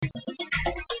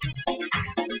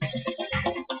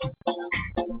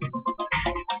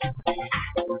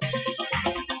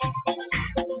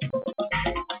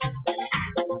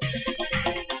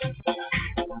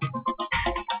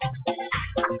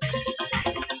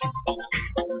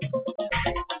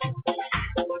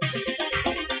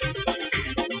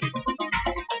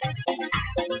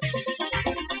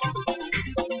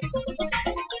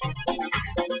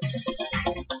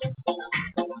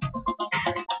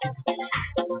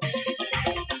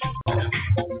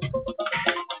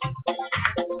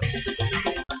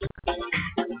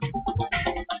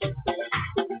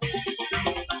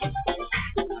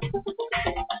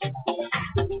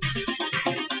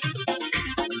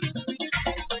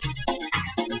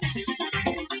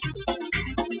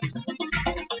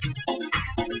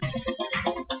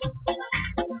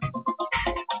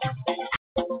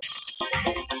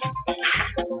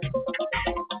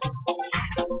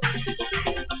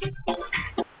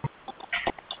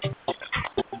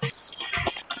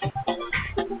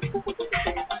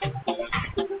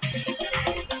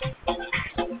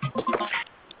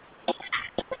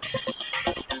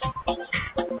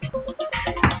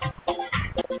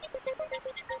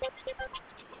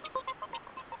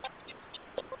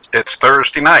It's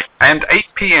Thursday night and 8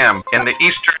 p.m. in the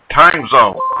Eastern Time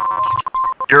Zone.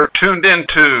 You're tuned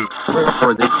into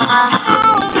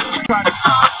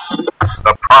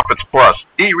the Profits Plus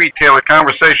e-retailer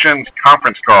conversations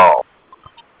conference call.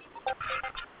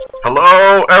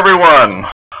 Hello, everyone.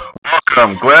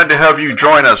 Welcome. Glad to have you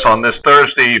join us on this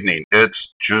Thursday evening. It's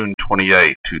June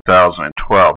 28,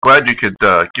 2012. Glad you could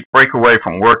break away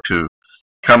from work to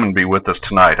come and be with us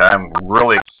tonight. I'm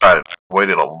really excited. I've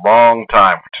waited a long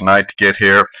time for tonight to get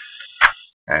here,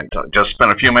 and just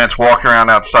spent a few minutes walking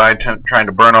around outside trying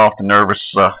to burn off the nervous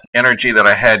energy that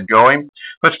I had going.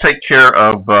 Let's take care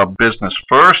of business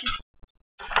first.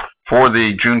 For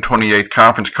the June 28th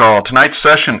conference call, tonight's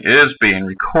session is being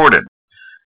recorded.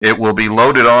 It will be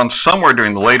loaded on somewhere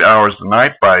during the late hours of the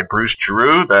night by Bruce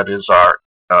Giroux. That is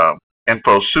our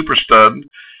info super stud.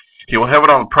 He will have it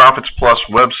on the Profits Plus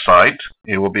website.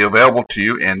 It will be available to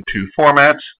you in two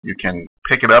formats. You can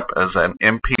pick it up as an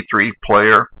MP3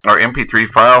 player or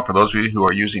MP3 file for those of you who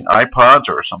are using iPods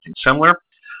or something similar.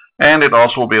 And it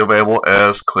also will be available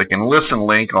as click and listen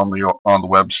link on the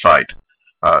website.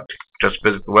 Just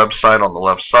visit the website on the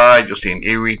left side. You'll see an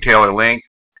e-retailer link.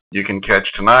 You can catch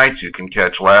tonight's. You can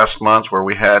catch last month's where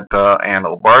we had Anna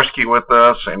Obarski with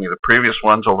us, any of the previous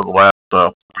ones over the last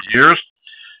years.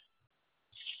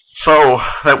 So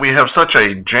that we have such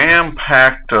a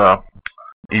jam-packed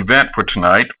event for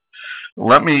tonight,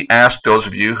 let me ask those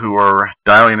of you who are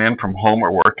dialing in from home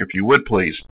or work, if you would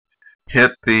please,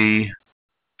 hit the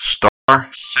 *6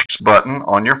 button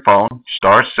on your phone,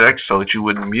 *6, so that you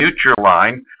would mute your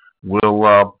line.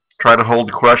 We'll try to hold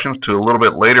the questions to a little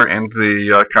bit later in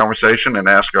the conversation and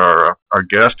ask our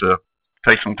guest to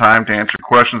take some time to answer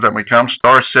questions that may come.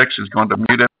 *6 is going to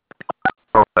mute it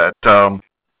so that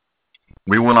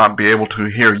we will not be able to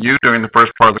hear you during the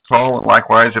first part of the call. And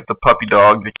likewise, if the puppy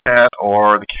dog, the cat,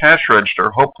 or the cash register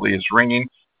hopefully is ringing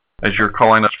as you're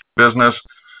calling us for business,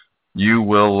 you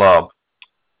will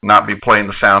not be playing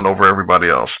the sound over everybody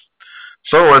else.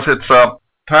 So as it's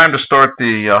time to start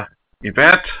the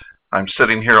event, I'm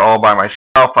sitting here all by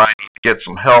myself. I need to get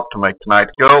some help to make tonight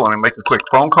go. Let me make a quick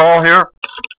phone call here.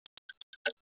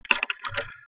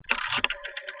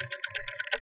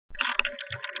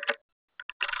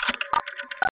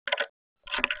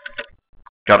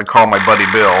 Got to call my buddy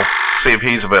Bill, see if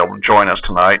he's available to join us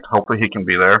tonight. Hopefully he can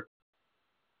be there.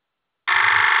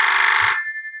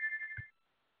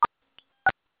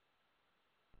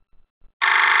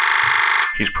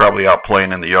 He's probably out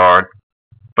playing in the yard,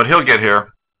 but he'll get here.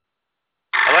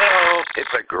 Hello. It's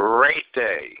a great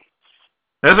day.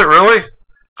 Is it really?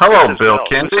 Hello, Bill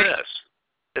Kinsey.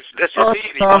 This is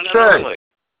Evie.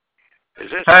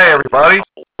 Hey, everybody.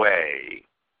 Way.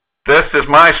 This is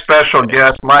my special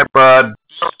guest, my bud.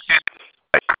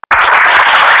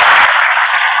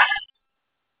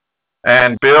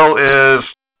 And Bill is,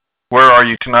 where are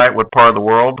you tonight? What part of the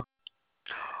world?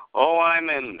 Oh, I'm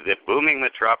in the booming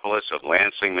metropolis of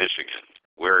Lansing, Michigan,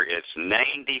 where it's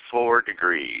 94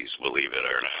 degrees, believe it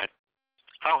or not.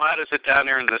 How hot is it down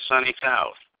there in the sunny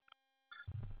south?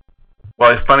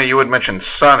 Well, it's funny you would mention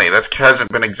sunny. That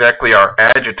hasn't been exactly our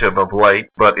adjective of late,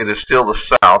 but it is still the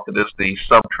south. It is the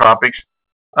subtropics.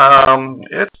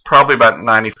 It's probably about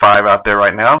 95 out there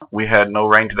right now. We had no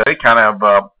rain today. Kind of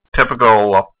a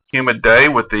typical humid day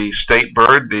with the state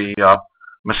bird, the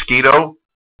mosquito,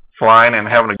 flying and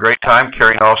having a great time,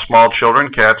 carrying off small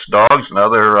children, cats, dogs, and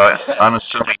other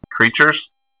unassuming creatures.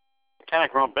 Kind of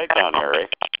grown big down here,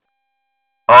 eh?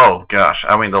 Oh, gosh.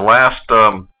 I mean, the last...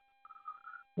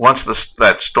 once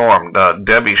that storm,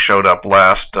 Debbie showed up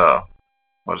last,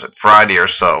 was it Friday or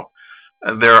so,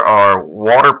 there are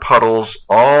water puddles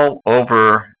all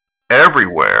over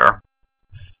everywhere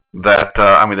that,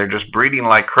 I mean, they're just breeding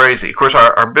like crazy. Of course,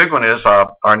 our big one is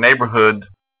our neighborhood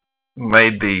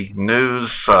made the news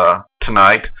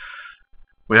tonight.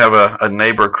 We have a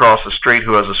neighbor across the street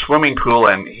who has a swimming pool,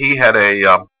 and he had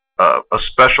a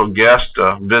special guest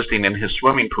visiting in his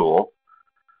swimming pool.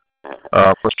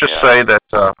 Let's just say that,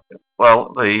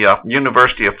 the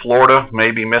University of Florida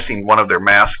may be missing one of their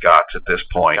mascots at this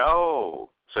point. Oh,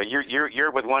 so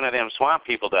you're with one of them swamp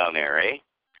people down there, eh?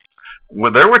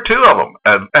 Well, there were two of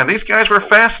them, and these guys were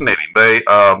fascinating. They,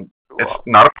 it's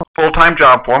not a full-time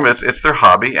job for them. It's their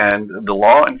hobby, and the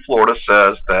law in Florida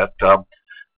says that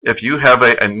if you have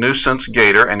a nuisance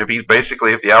gator, and if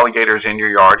the alligator is in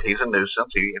your yard, he's a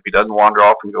nuisance. If he doesn't wander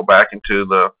off and go back into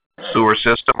the sewer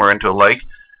system or into a lake,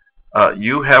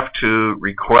 you have to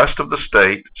request of the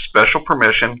state special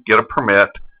permission, get a permit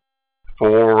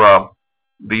for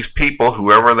these people,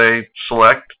 whoever they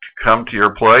select, come to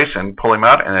your place and pull him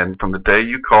out, and then from the day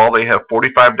you call, they have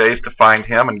 45 days to find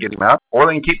him and get him out, or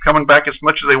they can keep coming back as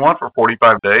much as they want for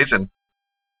 45 days and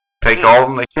take all of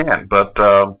them they can. But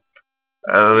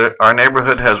our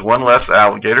neighborhood has one less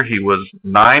alligator. He was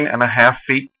 9.5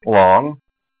 feet long.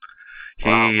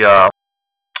 He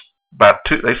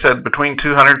they said between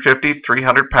 250,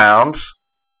 300 pounds.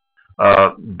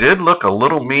 Did look a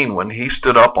little mean when he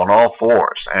stood up on all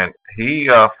fours, and he.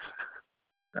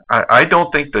 I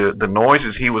don't think the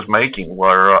noises he was making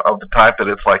were of the type that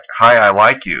it's like, "Hi, I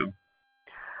like you."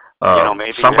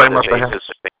 Maybe somebody must have.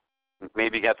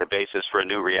 Maybe got the basis for a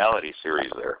new reality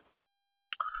series there.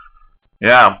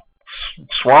 Yeah,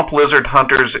 swamp lizard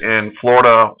hunters in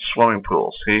Florida swimming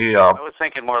pools. I was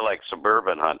thinking more like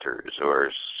suburban hunters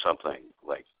or something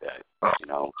like that.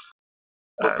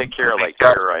 We'll take care of like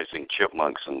terrorizing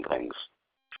chipmunks and things.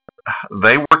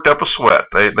 They worked up a sweat.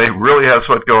 They really had a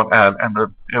sweat going, and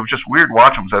it was just weird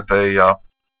watching them that they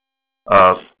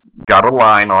got a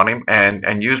line on him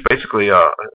and used basically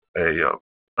a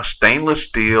stainless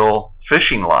steel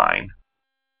fishing line,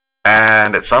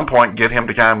 and at some point get him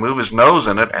to kind of move his nose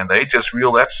in it, and they just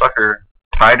reel that sucker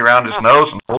tied around his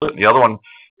nose and hold it. And the other one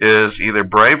is either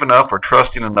brave enough or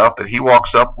trusting enough that he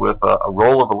walks up with a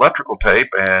roll of electrical tape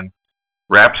and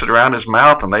wraps it around his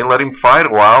mouth, and they let him fight a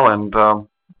while, and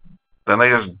then they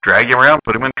just drag him around,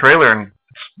 put him in a trailer, and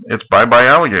it's bye-bye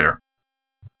alligator.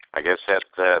 I guess that's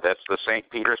the St.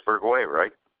 Petersburg way,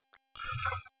 right?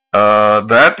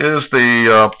 That is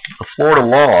the Florida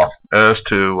law as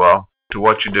to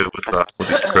what you do with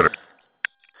these critters.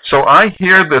 So I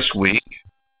hear this week,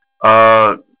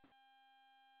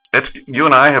 you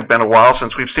and I have been a while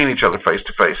since we've seen each other face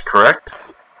to face, correct?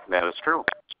 That is true.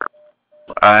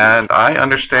 And I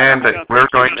understand that we're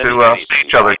going to see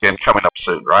each other again coming up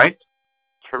soon, right?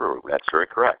 True. That's very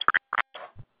correct.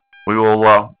 We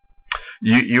will.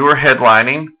 You are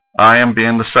headlining. I am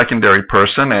being the secondary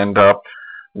person, and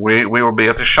we will be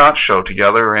at the SHOT Show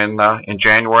together in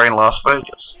January in Las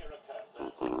Vegas.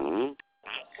 Mm-hmm.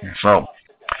 So,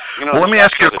 let me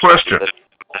ask you a question.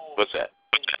 What's that?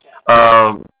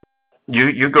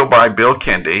 You go by Bill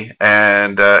Kendi,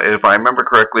 and if I remember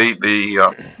correctly,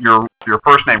 your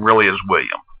first name really is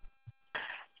William.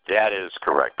 That is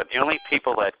correct. But the only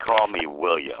people that call me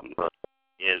William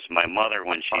is my mother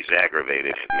when she's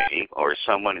aggravated at me, or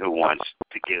someone who wants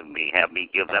to have me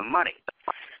give them money.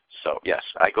 So yes,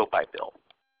 I go by Bill.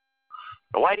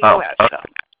 But why do you ask, Tom?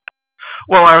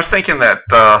 Well, I was thinking that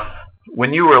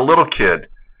when you were a little kid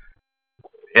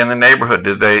in the neighborhood,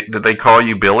 did they call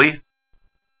you Billy?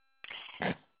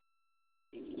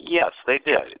 Yes, they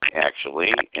did,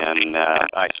 actually, and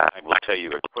I will tell you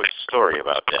a quick story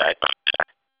about that.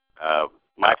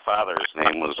 My father's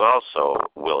name was also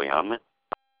William,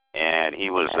 and he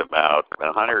was about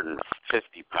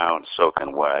 150 pounds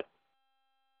soaking wet,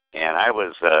 and I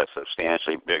was a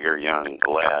substantially bigger young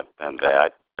lad than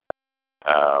that,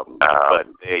 but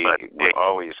they would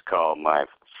always call my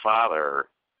father,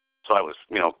 so I was,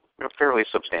 fairly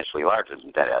substantially larger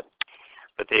than Dad.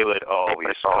 But they would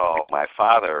always call my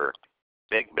father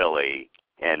Big Billy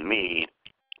and me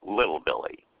Little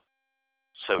Billy.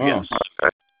 So yes. Okay.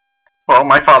 Well,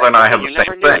 my father and I have the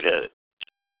same thing.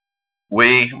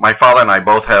 My father and I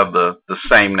both have the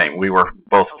same name. We were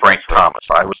both Frank Thomas.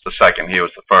 I was the second, he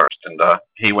was the first, and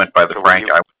he went by the Frank,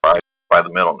 I went by the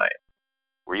middle name.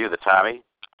 Were you the Tommy?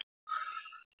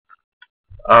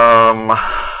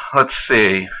 Let's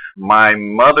see. My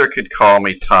mother could call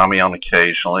me Tommy on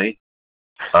occasionally.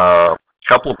 A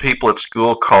couple of people at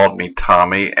school called me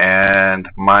Tommy, and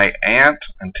my aunt,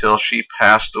 until she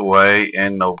passed away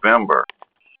in November,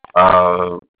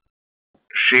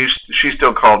 she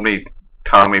still called me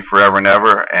Tommy forever and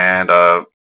ever. And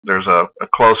there's a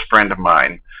close friend of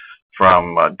mine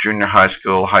from junior high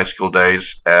school days.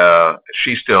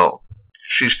 She still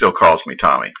calls me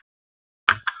Tommy.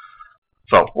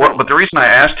 So, but the reason I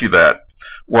asked you that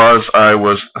was I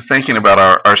was thinking about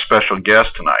our special guest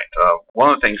tonight. One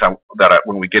of the things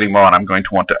when we get him on, I'm going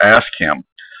to want to ask him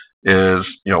is,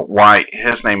 why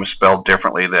his name is spelled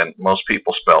differently than most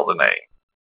people spell the name,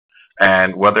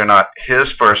 and whether or not his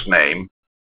first name,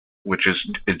 which is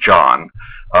John,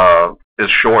 is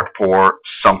short for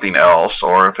something else,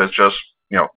 or if it's just,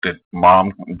 did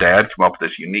mom and dad come up with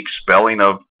this unique spelling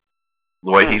of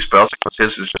the way he spells it?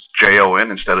 Because his is just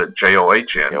Jon instead of John.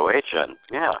 John,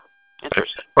 yeah.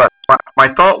 Interesting. But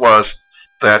my thought was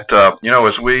that,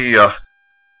 as we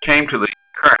came to the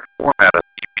current format of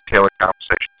the E.P. Taylor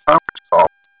Conversation conference call,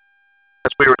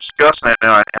 as we were discussing it in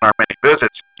our many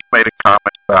visits, you made a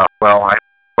comment about, well, I'd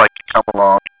like to come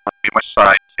along and be my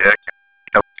sidekick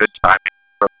and have a good time,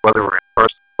 whether we're in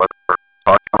person, whether we're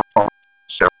talking on the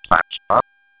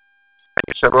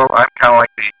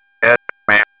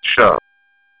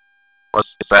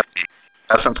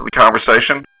to the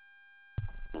conversation?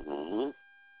 Mm-hmm.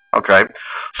 Okay.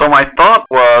 So my thought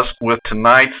was, with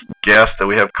tonight's guest that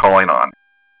we have calling on,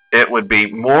 it would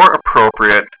be more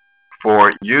appropriate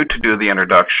for you to do the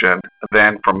introduction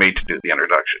than for me to do the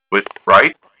introduction.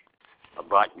 Right?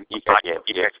 But if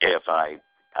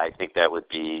I think that would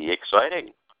be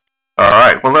exciting. All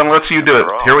right. Well, then let's you do it.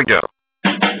 Here we go.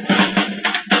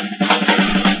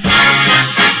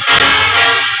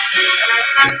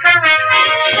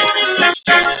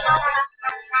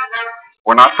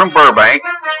 We're not from Burbank.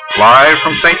 Live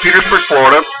from St. Petersburg,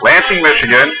 Florida, Lansing,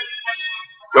 Michigan.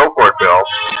 Go for it, Bill.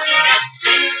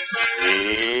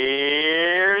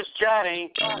 Here's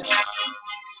Johnny.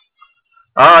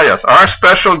 Ah, yes. Our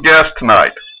special guest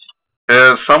tonight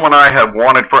is someone I have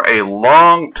wanted for a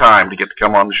long time to get to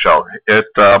come on the show.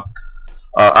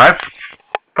 I've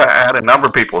had a number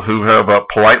of people who have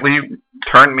politely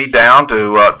turned me down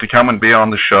to come and be on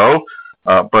the show.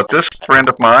 But this friend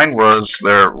of mine was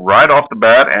there right off the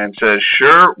bat and says,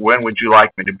 "Sure, when would you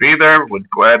like me to be there? Would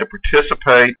glad to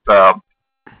participate." Well,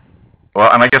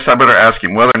 and I guess I better ask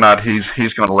him whether or not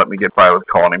he's going to let me get by with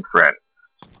calling him friend.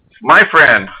 My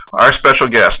friend, our special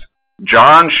guest,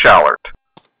 John Schallert.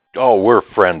 Oh, we're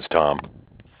friends, Tom.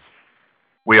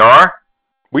 We are?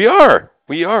 We are.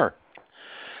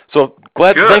 So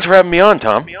glad. Good. Thanks for having me on,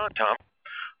 Tom.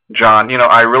 John,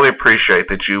 I really appreciate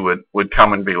that you would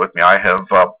come and be with me. I have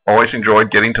always enjoyed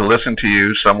getting to listen to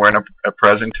you somewhere in a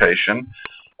presentation.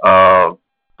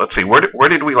 Let's see, where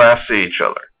did we last see each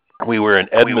other? We were in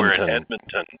Edmonton.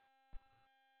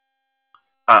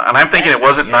 And I'm thinking it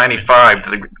wasn't 95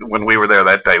 when we were there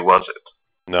that day, was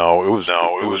it? No, it was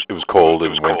cold. It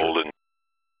was cold.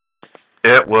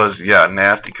 It was, yeah,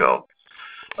 nasty cold.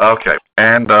 Okay,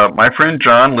 and my friend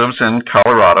John lives in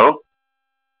Colorado,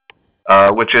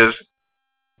 which is,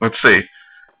 let's see.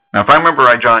 Now, if I remember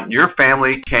right, John, your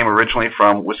family came originally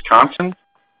from Wisconsin?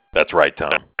 That's right,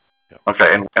 Tom.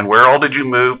 Okay, and where all did you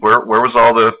move? Where was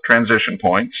all the transition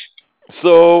points?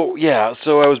 So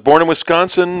I was born in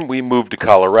Wisconsin. We moved to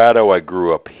Colorado. I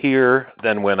grew up here.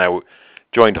 Then when I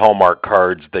joined Hallmark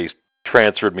Cards, they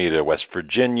transferred me to West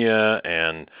Virginia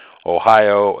and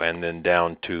Ohio, and then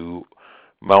down to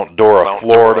Mount Dora,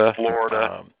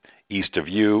 Florida. East of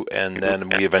you, and then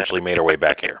we eventually made our way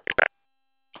back here.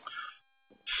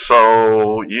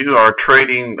 So you are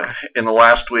trading in the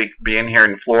last week, being here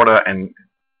in Florida and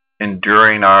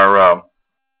enduring our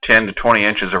 10 to 20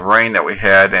 inches of rain that we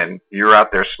had, and you're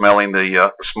out there smelling the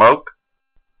smoke?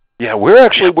 Yeah, we're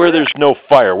actually where there's no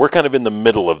fire. We're kind of in the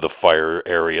middle of the fire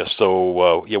area,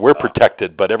 so we're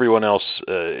protected, but everyone else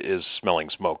is smelling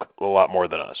smoke a lot more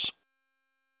than us.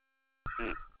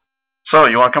 So,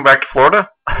 you want to come back to Florida?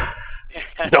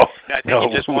 No, I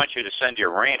think he just wants you to send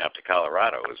your rain up to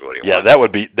Colorado is what he wants. Yeah,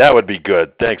 that would be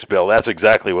good. Thanks, Bill. That's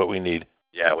exactly what we need.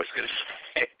 Yeah, I was going to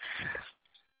say.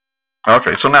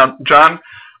 Okay, so now, John,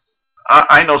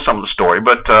 I know some of the story,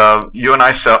 but you and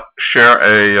I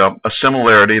share a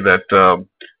similarity that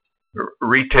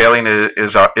retailing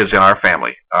is in our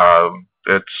family.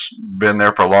 It's been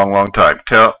there for a long, long time.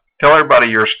 Tell everybody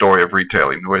your story of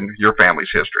retailing, your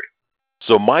family's history.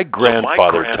 So my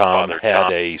grandfather, Tom,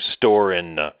 had a store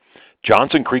in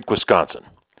Johnson Creek, Wisconsin.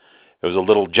 It was a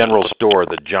little general store,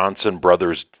 the Johnson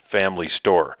Brothers family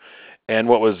store. And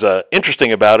what was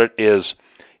interesting about it is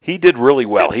he did really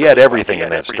well. He had everything in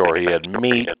that store. He had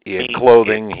meat, he had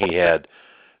clothing, he had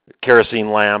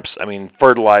kerosene lamps,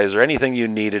 fertilizer, anything you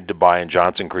needed to buy in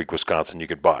Johnson Creek, Wisconsin, you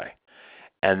could buy.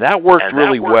 And that worked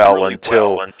really well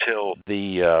until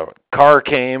the car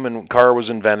came and car was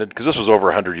invented, because this was over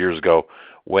 100 years ago,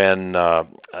 when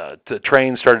the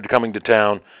trains started coming to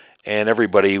town and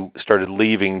everybody started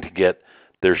leaving to get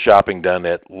their shopping done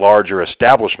at larger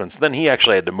establishments. Then he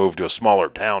actually had to move to a smaller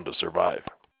town to survive.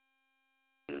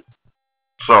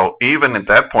 So even at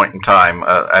that point in time,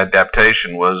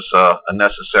 adaptation was a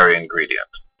necessary ingredient.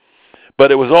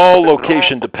 But it was all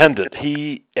location dependent.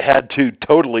 He had to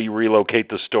totally relocate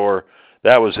the store.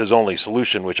 That was his only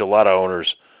solution, which a lot of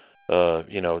owners,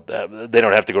 they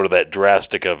don't have to go to that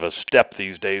drastic of a step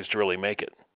these days to really make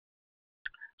it.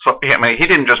 So, he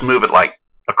didn't just move it like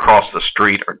across the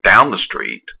street or down the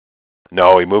street.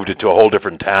 No, he moved it to a whole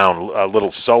different town,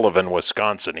 Little Sullivan,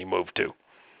 Wisconsin, he moved to.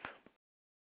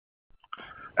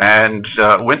 And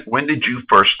when did you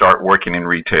first start working in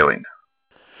retailing?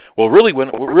 Well, really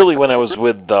when I was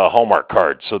with Hallmark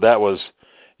Cards, so that was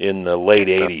in the late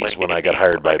 80s when I got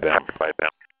hired by them.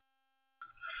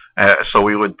 So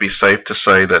we would be safe to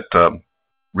say that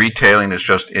retailing is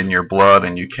just in your blood,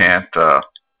 and you can't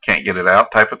can't get it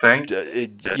out type of thing?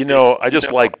 I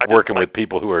just like working with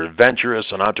people who are adventurous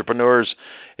and entrepreneurs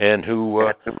and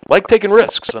who like taking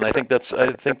risks, and I think that's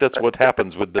what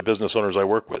happens with the business owners I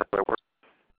work with.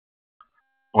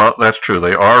 Well, that's true.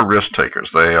 They are risk takers.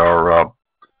 They are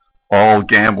all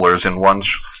gamblers in one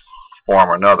form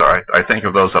or another. I think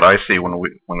of those that I see when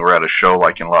we're at a show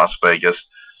like in Las Vegas,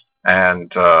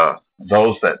 and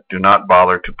those that do not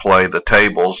bother to play the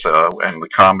tables, and the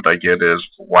comment I get is,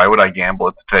 why would I gamble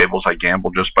at the tables? I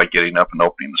gamble just by getting up and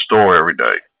opening the store every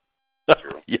day.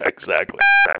 Yeah, exactly.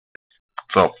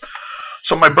 So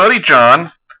my buddy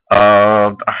John,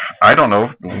 I don't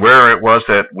know where it was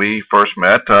that we first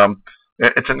met.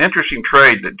 It's an interesting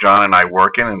trade that John and I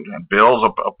work in, and Bill's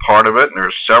a part of it, and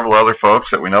there's several other folks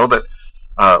that we know that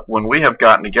when we have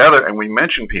gotten together and we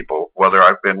mention people, whether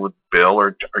I've been with Bill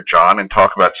or John, and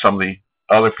talk about some of the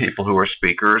other people who are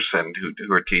speakers and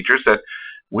who are teachers, that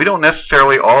we don't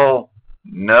necessarily all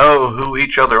know who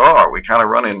each other are. We kind of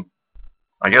run in,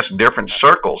 I guess, different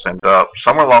circles, and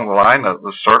somewhere along the line,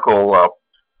 the circle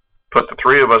put the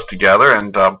three of us together,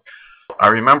 and I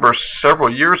remember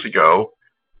several years ago,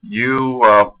 you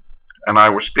and I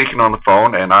were speaking on the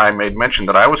phone, and I made mention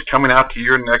that I was coming out to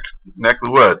your neck of the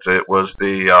woods. It was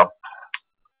the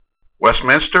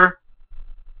Westminster.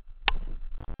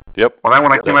 Yep. When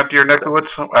I came out to your neck of the woods,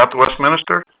 out to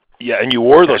Westminster. Yeah, and you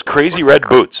wore those crazy red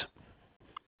boots.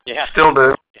 Yeah. Still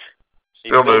do.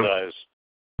 Still does.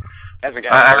 Hasn't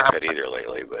gotten a haircut either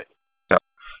lately, but. Yeah.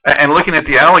 And looking at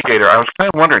the alligator, I was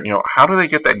kind of wondering, how do they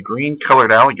get that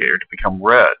green-colored alligator to become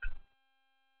red?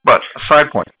 But a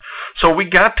side point. So we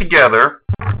got together,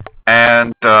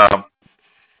 and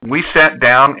we sat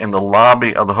down in the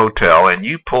lobby of the hotel, and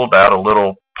you pulled out a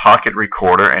little pocket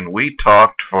recorder, and we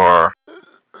talked for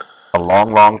a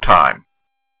long, long time.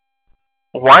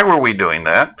 Why were we doing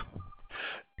that?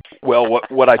 Well,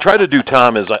 what I try to do,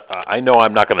 Tom, is I know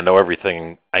I'm not going to know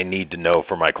everything I need to know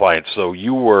for my clients. So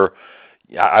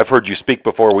I've heard you speak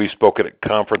before. We've spoken at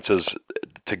conferences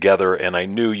together, and I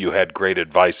knew you had great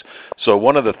advice. So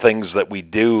one of the things that we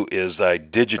do is I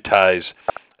digitize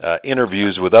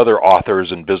interviews with other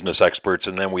authors and business experts,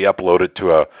 and then we upload it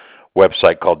to a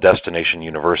website called Destination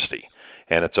University.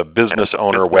 And it's a business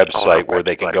owner website where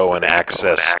they can go and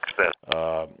access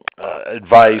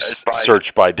advice,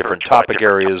 search by different topic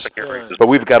areas. But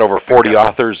we've got over 40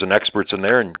 authors and experts in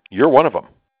there, and you're one of them.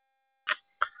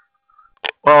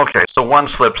 Well, okay, so one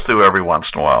slips through every once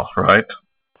in a while, right?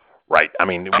 Right. I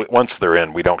mean, once they're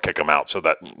in, we don't kick them out, so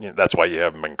that's why you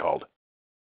haven't been called.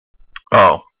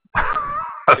 Oh.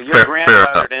 So you're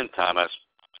grandfathered in, Thomas.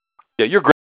 Yeah, you're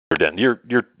grandfathered in.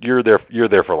 You're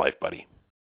there for life, buddy.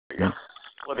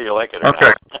 Whether you like it or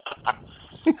okay. not.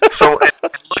 So,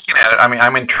 looking at it,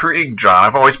 I'm intrigued, John.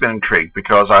 I've always been intrigued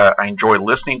because I enjoy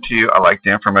listening to you. I like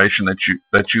the information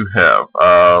that you have.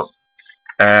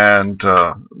 And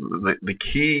the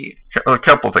key, a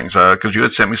couple of things, because you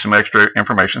had sent me some extra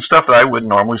information, stuff that I wouldn't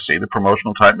normally see, the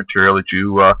promotional type material that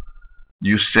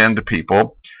you send to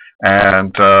people,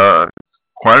 and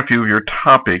quite a few of your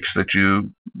topics that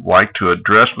you like to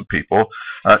address with people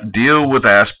deal with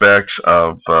aspects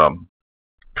of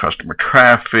customer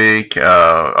traffic,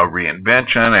 a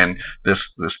reinvention, and this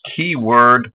key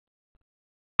word,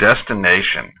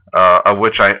 destination, of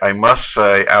which I must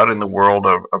say, out in the world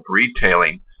of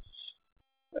retailing,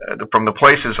 from the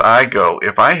places I go,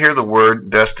 if I hear the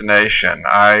word destination,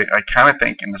 I kind of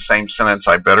think in the same sentence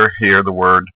I better hear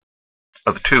the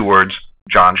two words,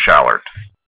 John Shallert.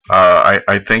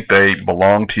 I think they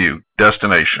belong to you.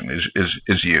 Destination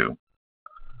is you.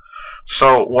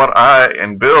 So what I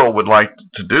and Bill would like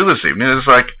to do this evening is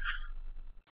I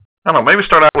don't know, maybe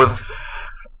start out with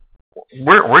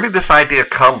where did this idea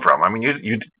come from? I mean,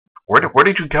 where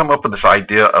did you come up with this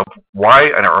idea of why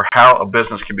or how a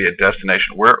business can be a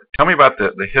destination? Tell me about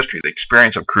the history, the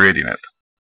experience of creating it.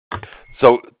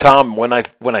 So, Tom, when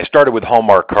I started with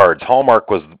Hallmark Cards, Hallmark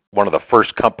was one of the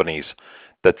first companies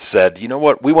that said, you know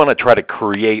what, we want to try to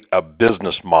create a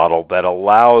business model that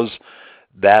allows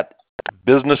that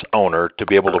business owner to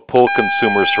be able to pull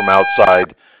consumers from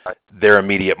outside their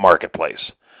immediate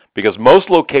marketplace. Because most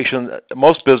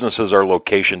businesses are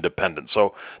location dependent.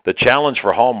 So the challenge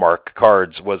for Hallmark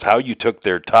Cards was how you took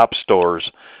their top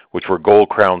stores, which were Gold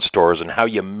Crown stores, and how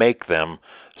you make them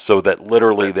so that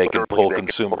literally they can pull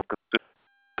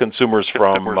consumers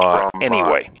from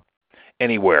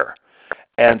anywhere.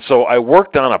 And so I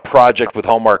worked on a project with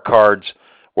Hallmark Cards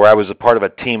where I was a part of a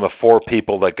team of 4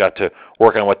 people that got to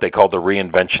work on what they called the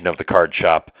reinvention of the card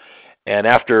shop. And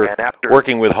after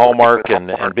working with Hallmark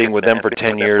and being with them for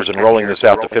 10 years and rolling this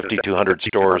out to 5,200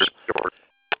 stores,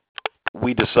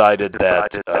 we decided that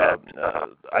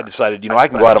I decided, I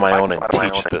can go out on my own and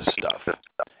teach this stuff.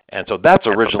 And so that's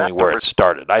originally where it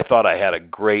started. I thought I had a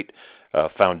great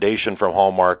foundation from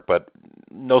Hallmark, but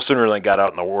no sooner than I got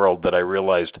out in the world that I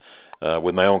realized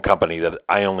with my own company that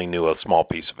I only knew a small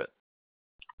piece of it.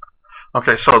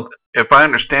 Okay, so if I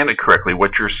understand it correctly,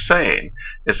 what you're saying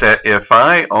is that if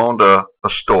I owned a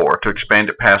store, to expand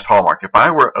it past Hallmark, if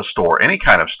I were a store, any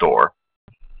kind of store,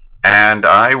 and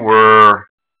I were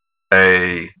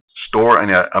a store in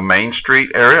a Main Street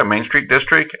area, a Main Street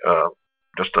district,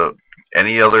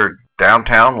 any other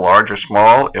downtown, large or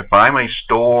small, if I'm a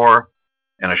store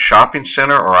in a shopping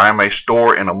center or I'm a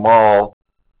store in a mall,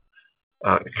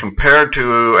 compared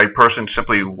to a person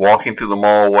simply walking through the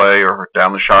mallway or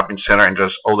down the shopping center and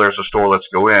just, oh, there's a store, let's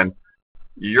go in,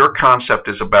 your concept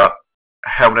is about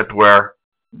having it where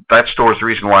that store is the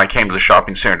reason why I came to the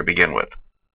shopping center to begin with.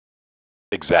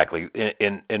 Exactly.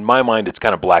 In my mind, it's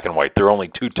kind of black and white. There are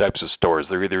only two types of stores.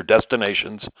 They're either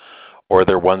destinations or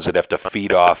they're ones that have to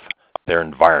feed off their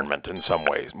environment in some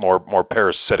ways, more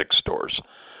parasitic stores.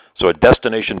 So a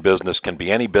destination business can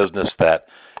be any business that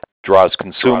draws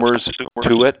consumers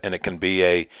to it, and it can be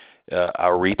a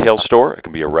retail store, it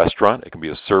can be a restaurant, it can be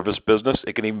a service business,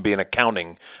 it can even be an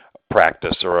accounting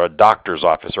practice or a doctor's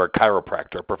office or a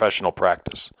chiropractor, a professional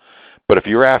practice. But if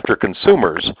you're after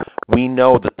consumers, we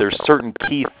know that there's certain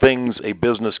key things a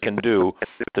business can do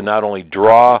to not only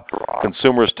draw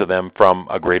consumers to them from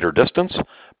a greater distance,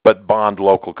 but bond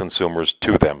local consumers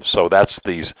to them. So that's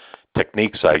these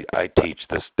techniques I teach,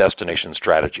 this destination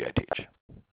strategy I teach.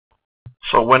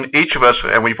 So when each of us,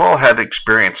 and we've all had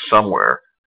experience somewhere,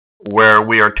 where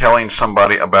we are telling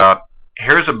somebody about,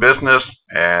 here's a business,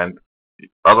 and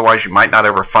otherwise you might not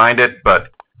ever find it, but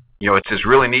it's this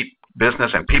really neat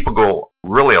business, and people go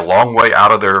really a long way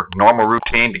out of their normal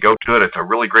routine to go to it. It's a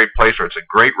really great place, or it's a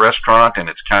great restaurant, and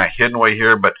it's kind of hidden way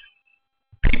here, but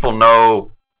people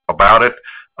know about it.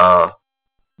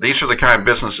 These are the kind of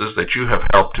businesses that you have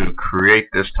helped to create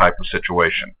this type of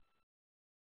situation.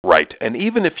 Right. And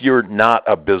even if you're not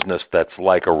a business that's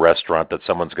like a restaurant that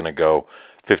someone's going to go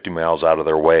 50 miles out of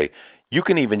their way, you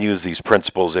can even use these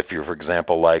principles if you're, for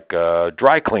example, like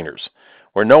dry cleaners,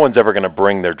 where no one's ever going to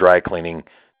bring their dry cleaning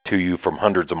to you from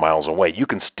hundreds of miles away. You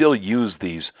can still use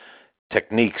these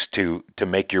techniques to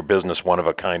make your business one of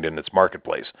a kind in its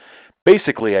marketplace.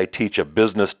 Basically, I teach a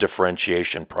business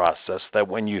differentiation process that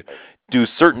when you do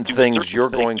certain things, you're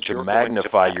going to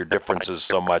magnify your differences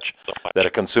so much that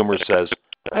a consumer says,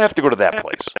 I have to go to that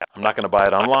place. I'm not going to buy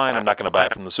it online. I'm not going to buy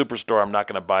it from the superstore. I'm not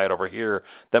going to buy it over here.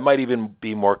 That might even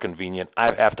be more convenient.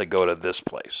 I have to go to this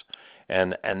place.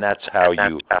 And that's how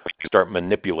you start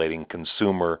manipulating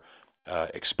consumer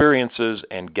experiences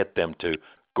and get them to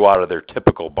go out of their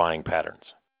typical buying patterns.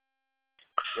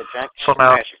 Yeah, Jack, so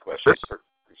now, ask you a question. For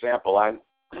example, I'm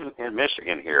in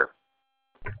Michigan here.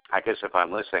 I guess if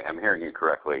I'm listening, I'm hearing you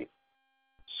correctly.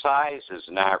 Size is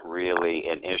not really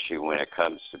an issue when it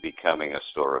comes to becoming a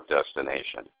store of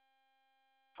destination.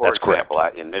 For example,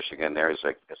 in Michigan, there's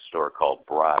a store called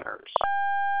Bronner's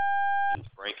in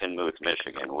Frankenmuth,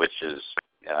 Michigan, which is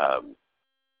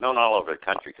known all over the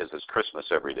country because it's Christmas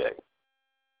every day.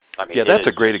 I mean, yeah, that's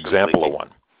a great example of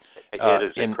one. It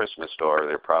is a Christmas store.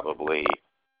 They're probably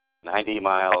 90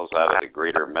 miles out of the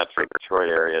greater metro Detroit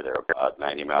area. They're about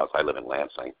 90 miles. I live in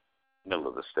Lansing, middle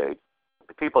of the state.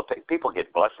 People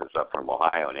get buses up from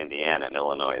Ohio and Indiana and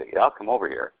Illinois. They'll come over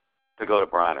here to go to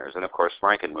Bronner's. And, of course,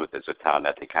 Frankenmuth is a town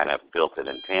that they kind of built it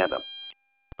in tandem.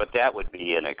 But that would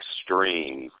be an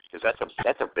extreme, because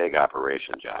that's a big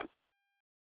operation, John.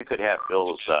 You could have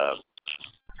Bill's,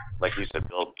 like you said,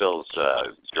 Bill's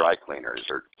dry cleaners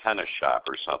or tennis shop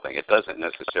or something. It doesn't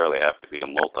necessarily have to be a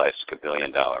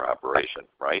multi-scabillion-dollar operation,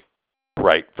 right?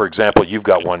 Right. For example, you've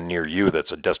got one near you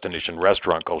that's a destination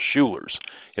restaurant called Schuler's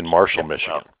in Marshall,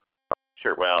 Michigan. Well,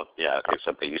 sure. Well, yeah,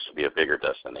 except they used to be a bigger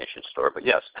destination store, but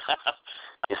yes.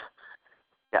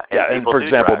 Yeah, and for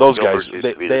example, those guys,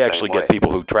 they actually get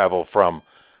people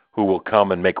who will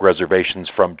come and make reservations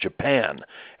from Japan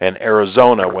and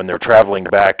Arizona when they're traveling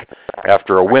back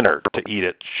after a winter to eat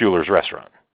at Schuler's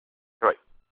restaurant. Right.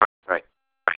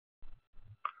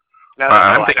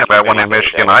 I'm thinking about one in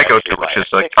Michigan I go to, which is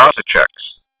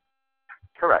Kozaczek's.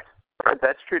 Correct.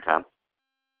 That's true, Tom.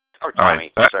 Or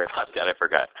Tommy. Sorry about that. I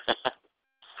forgot.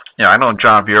 Yeah, I know,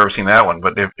 John, if you've ever seen that one,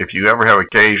 but if you ever have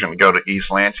occasion to go to East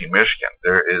Lansing, Michigan,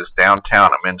 there is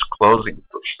downtown a men's clothing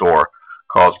store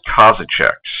called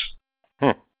Kozaczek's.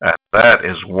 And that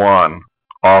is one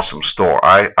awesome store.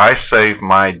 I save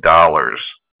my dollars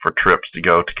for trips to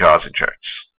go to Kozaczek's.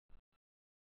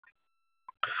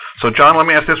 So, John, let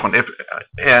me ask this one.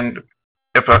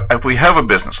 if we have a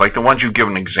business like the ones you give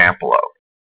an example of,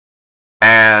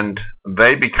 and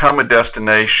they become a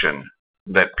destination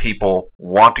that people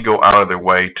want to go out of their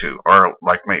way to, or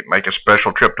like make a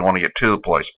special trip to want to get to the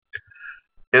place,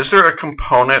 is there a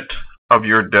component of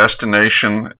your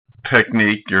destination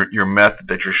technique, your method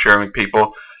that you're sharing with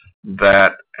people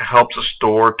that helps a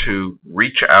store to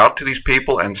reach out to these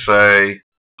people and say,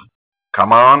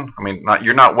 come on? I mean,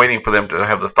 you're not waiting for them to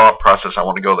have the thought process, I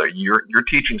want to go there. You're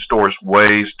teaching stores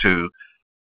ways to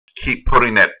keep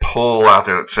putting that pull out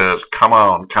there that says, come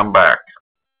on, come back.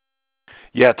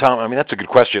 Yeah, Tom, I mean, that's a good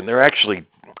question. There are actually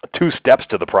two steps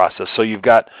to the process. So you've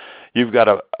got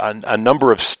a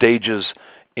number of stages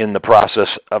in the process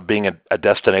of being a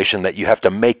destination that you have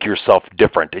to make yourself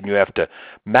different, and you have to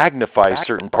magnify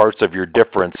certain parts of your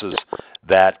differences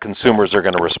that consumers are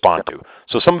going to respond to.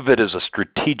 So some of it is a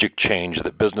strategic change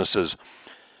that businesses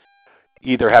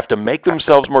either have to make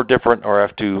themselves more different or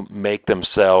have to make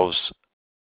themselves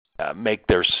make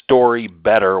their story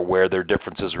better where their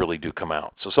differences really do come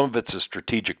out. So some of it's a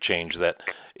strategic change that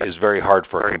is very hard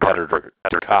for a competitor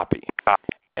to copy.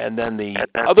 And then the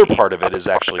other part of it is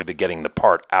actually the getting the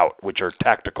part out, which are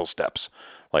tactical steps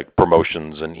like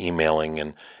promotions and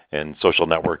emailing and social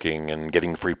networking and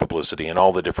getting free publicity and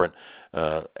all the different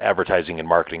advertising and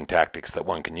marketing tactics that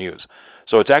one can use.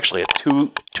 So it's actually a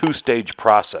two-stage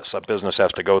process a business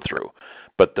has to go through.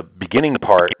 But the beginning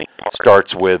part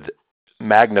starts with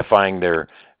magnifying their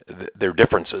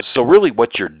differences. So really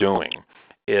what you're doing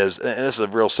is, and this is a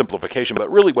real simplification,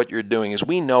 but really what you're doing is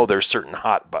we know there's certain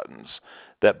hot buttons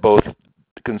that both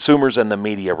consumers and the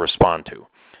media respond to.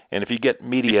 And if you get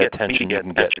media attention, you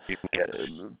can get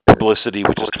publicity,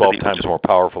 which is 12 times more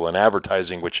powerful than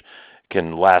advertising, which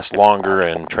can last longer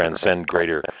and transcend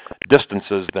greater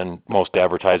distances than most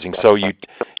advertising. So you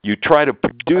try to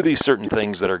do these certain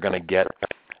things that are going to get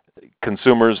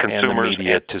consumers and the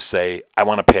media to say, I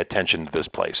want to pay attention to this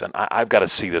place, and I've got to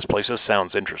see this place. This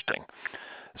sounds interesting.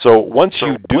 So once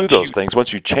you do those things,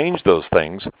 once you change those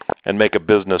things and make a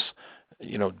business,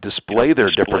 display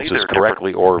their differences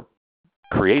correctly or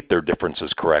create their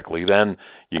differences correctly, then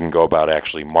you can go about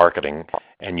actually marketing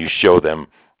and you show them,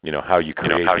 how you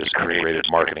create this integrated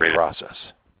marketing process.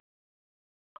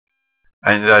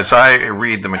 And as I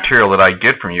read the material that I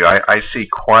get from you, I see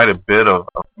quite a bit of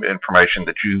information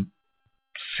that you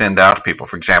send out to people.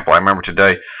 For example, I remember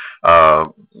today,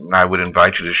 I would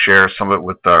invite you to share some of it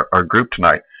with our group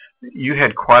tonight. You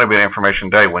had quite a bit of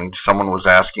information today when someone was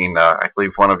asking, I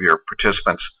believe one of your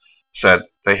participants said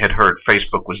they had heard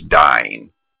Facebook was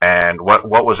dying, and what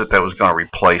was it that was going to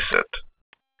replace it?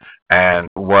 And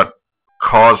what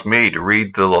caused me to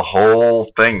read the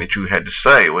whole thing that you had to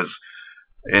say was,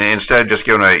 instead of just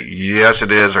giving a yes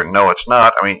it is or no it's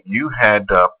not, I mean, you had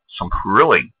some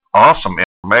really awesome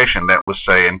information that was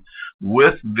saying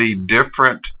with the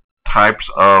different types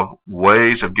of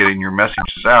ways of getting your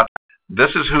messages out,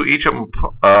 this is who each of them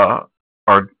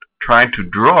are trying to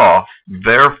draw.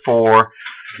 Therefore,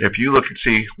 if you look and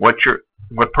see what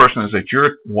person is that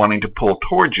you're wanting to pull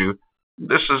towards you,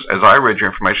 this is, as I read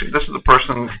your information, this is the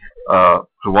person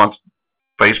who wants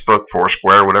Facebook,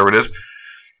 Foursquare, whatever it is.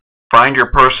 Find your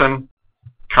person,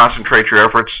 concentrate your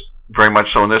efforts very much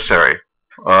so in this area.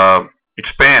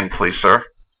 Expand, please, sir.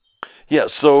 Yeah,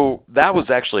 so that was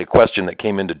actually a question that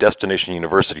came into Destination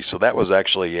University. So that was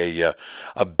actually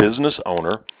a business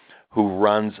owner who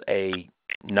runs a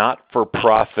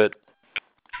not-for-profit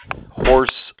horse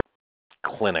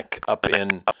clinic up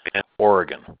in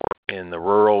Oregon, in the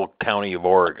rural county of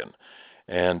Oregon.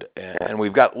 And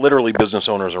we've got literally business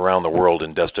owners around the world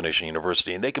in Destination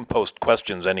University, and they can post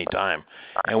questions anytime.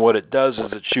 And what it does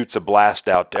is it shoots a blast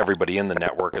out to everybody in the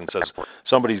network and says,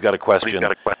 somebody's got a question.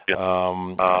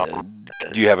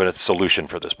 Do you have a solution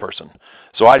for this person?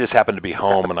 So I just happened to be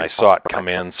home, and I saw it come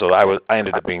in, so I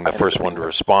ended up being the first one to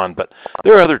respond. But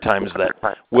there are other times that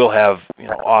we'll have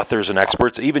authors and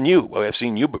experts, even you. I've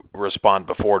seen you respond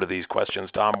before to these questions,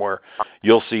 Tom, where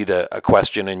you'll see a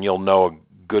question and you'll know a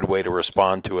good way to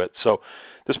respond to it. So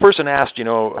this person asked,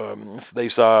 if they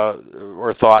saw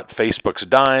or thought Facebook's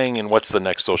dying and what's the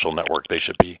next social network they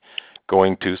should be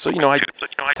going to. So, I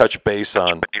touch base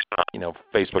on,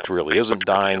 Facebook really isn't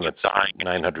dying. It's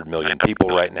 900 million people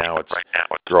right now. It's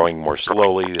growing more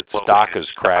slowly. Its stock is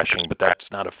crashing, but that's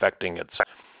not affecting its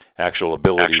actual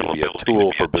ability to be a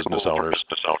tool for business owners.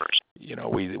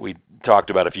 We talked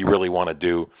about if you really want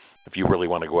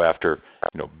to go after,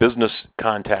 business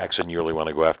contacts and you really want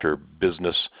to go after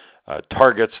business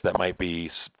targets, that might be,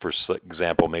 for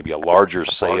example, maybe a larger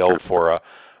sale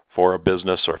for a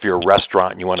business, or if you're a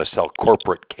restaurant and you want to sell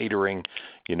corporate catering,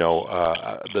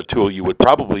 the tool you would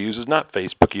probably use is not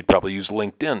Facebook. You'd probably use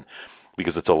LinkedIn.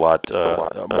 because it's a lot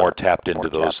more tapped into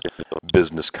those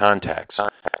business contacts.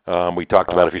 We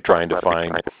talked about if you're trying to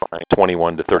find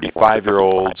 21 to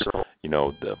 35-year-olds,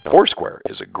 the Foursquare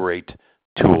is a great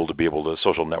tool to be able to,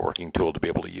 social networking tool to be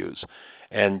able to use.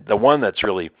 And the one that's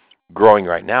really growing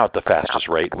right now at the fastest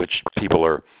rate, which people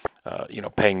are,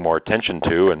 paying more attention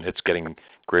to, and it's getting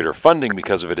greater funding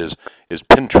because of it, is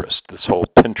Pinterest. This whole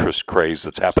Pinterest craze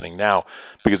that's happening now,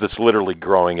 because it's literally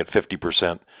growing at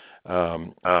 50%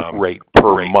 rate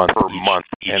per month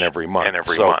and every month.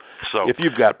 So if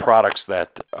you've got products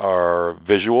that are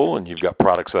visual and you've got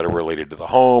products that are related to the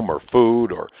home or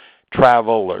food or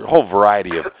travel or a whole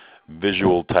variety of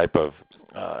visual type of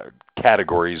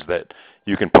categories that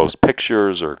you can post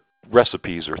pictures or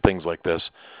recipes or things like this,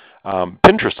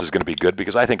 Pinterest is going to be good,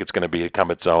 because I think it's going to become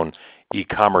its own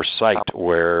e-commerce site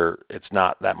where it's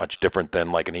not that much different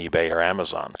than like an eBay or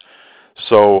Amazon.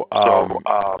 So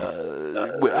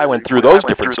I went through those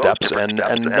different steps, and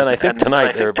then I think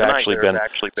tonight there have actually been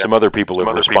some other people who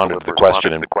have responded to the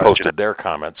question and posted their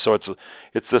comments. So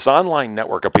it's this online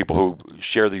network of people who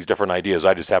share these different ideas.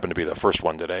 I just happen to be the first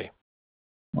one today.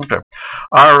 Okay.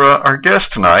 Our guest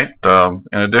tonight, in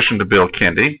addition to Bill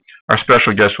Kendi, our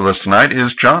special guest with us tonight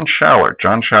is John Schallert.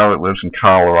 John Schallert lives in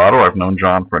Colorado. I've known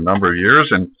John for a number of years,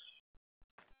 and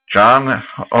John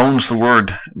owns the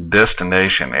word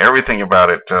destination. Everything about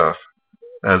it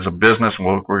as a business, and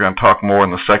we're going to talk more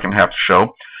in the second half of the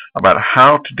show about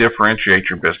how to differentiate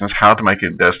your business, how to make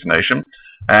it a destination.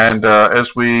 And as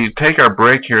we take our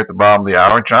break here at the bottom of the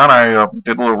hour, John, I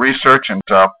did a little research and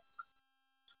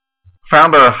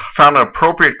found an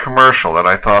appropriate commercial that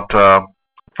I thought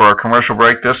for a commercial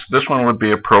break, this one would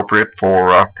be appropriate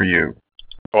for you.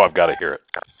 Oh, I've got to hear it.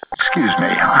 Excuse me,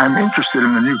 I'm interested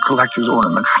in the new collector's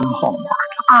ornament from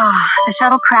Hallmark. The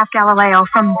Shuttlecraft Galileo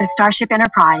from the Starship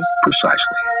Enterprise.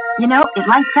 Precisely. It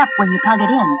lights up when you plug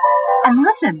it in. And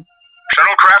listen.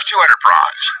 Shuttlecraft to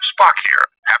Enterprise. Spock here.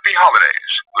 Happy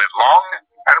holidays. Live long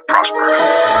and prosper.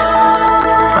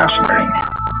 Fascinating.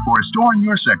 For a store in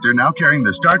your sector now carrying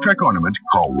the Star Trek ornament,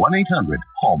 call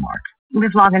 1-800-HALLMARK.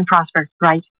 Live long and prosper,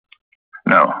 right?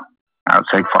 No. I'll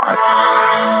take 5.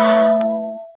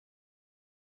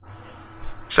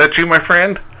 Is that you, my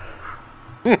friend?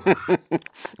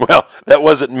 Well, that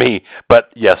wasn't me, but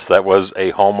yes, that was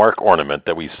a Hallmark ornament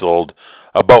that we sold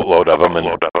a boatload of them, and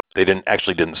they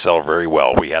didn't sell very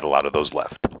well. We had a lot of those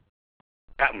left.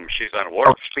 She's on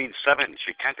warp speed 7.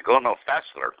 She can't go no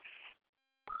faster.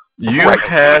 That's the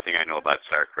only thing I know about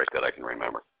Star Trek that I can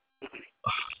remember.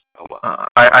 Oh, well.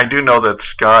 I do know that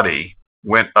Scotty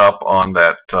went up on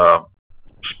that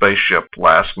spaceship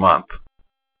last month.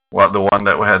 Well, the one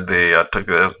that had took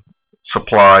the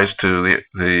supplies to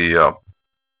the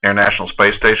International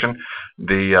Space Station.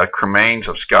 The cremains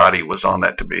of Scotty was on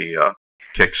that to be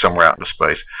kicked somewhere out into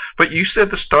space. But you said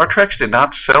the Star Treks did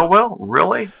not sell well?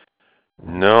 Really?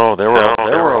 No, there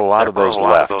were a lot of those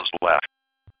left.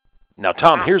 Now,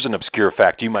 Tom, here's an obscure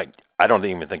fact. I don't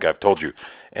even think I've told you,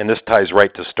 and this ties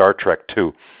right to Star Trek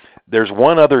too. There's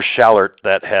one other Schallert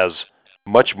that is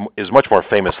much more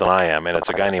famous than I am, and it's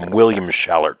a guy named William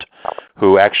Schallert,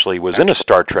 who actually was in a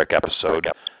Star Trek episode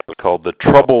called The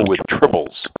Trouble with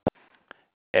Tribbles.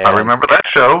 And I remember that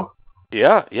show.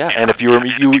 Yeah, and if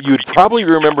you'd probably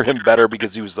remember him better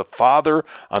because he was the father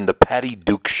on the Patty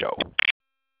Duke Show.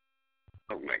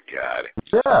 Oh my God!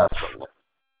 Yeah.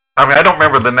 I mean, I don't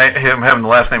remember him having the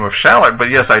last name of Schallert, but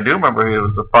yes, I do remember he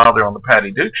was the father on the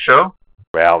Patty Duke Show.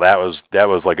 Well, that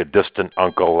was like a distant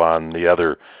uncle on the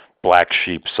other black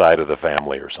sheep side of the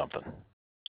family or something.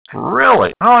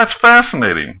 Really? Oh, that's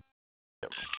fascinating.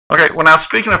 Yep. Okay, well now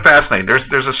speaking of fascinating,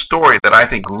 there's a story that I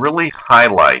think really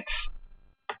highlights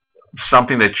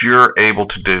something that you're able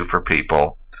to do for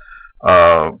people.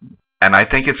 And I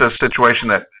think it's a situation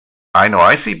that I know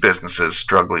I see businesses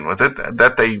struggling with it,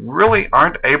 that they really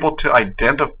aren't able to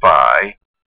identify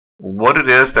what it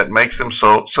is that makes them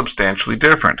so substantially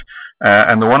different.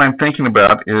 And the one I'm thinking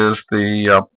about is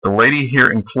the lady here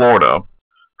in Florida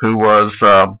who was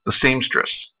the seamstress.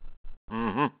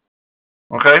 Mm-hmm.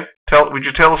 Okay, would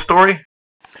you tell a story?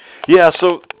 Yeah,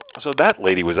 so that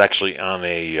lady was actually on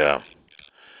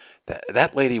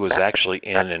that lady was actually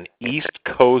in an East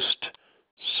Coast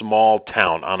small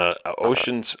town, on a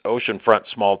oceanfront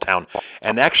small town,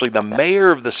 and actually the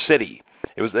mayor of the city.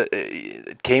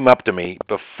 It came up to me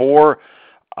before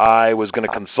I was going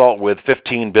to consult with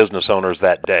 15 business owners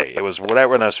that day. It was when I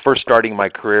was first starting my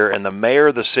career, and the mayor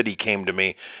of the city came to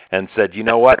me and said, "You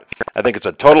know what? I think it's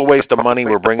a total waste of money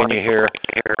we're bringing you here.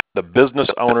 The business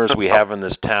owners we have in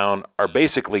this town are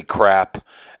basically crap,"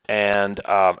 and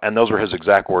those were his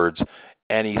exact words.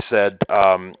 And he said,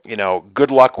 "Good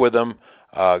luck with them.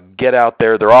 Get out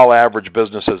there. They're all average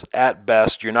businesses at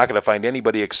best. You're not going to find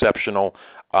anybody exceptional,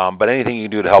 but anything you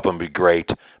can do to help them would be great.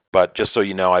 But just so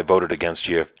you know, I voted against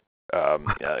you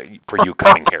for you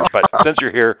coming here. But since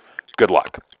you're here, good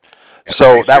luck.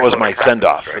 So that was my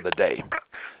send-off for the day.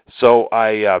 So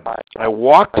I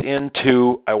walked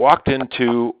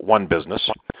into one business,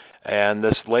 and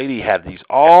this lady had these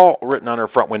all written on her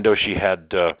front window. She had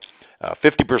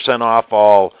 50% off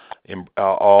all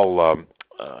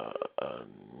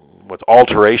with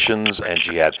alterations, and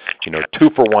she had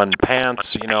 2-for-1 pants.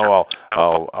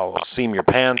 I'll seam your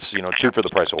pants. 2 for the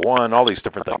price of 1. All these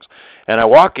different things. And I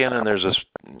walk in, and there's this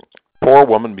poor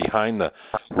woman behind the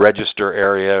register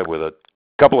area with a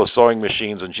couple of sewing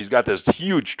machines, and she's got this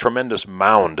huge, tremendous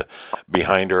mound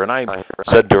behind her. And I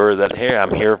said to her that, hey,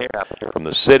 I'm here from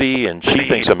the city, and she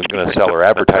thinks I'm going to sell her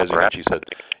advertising. And she said,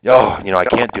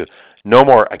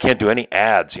 I can't do any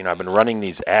ads. I've been running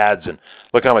these ads, and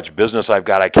look how much business I've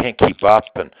got. I can't keep up.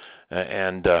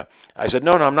 And I said,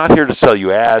 no, I'm not here to sell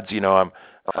you ads.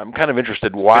 I'm kind of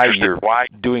interested why you're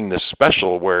doing this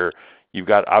special where you've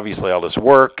got obviously all this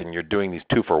work and you're doing these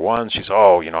 2-for-1s. She says,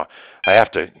 I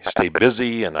have to stay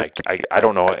busy, and I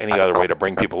don't know any other way to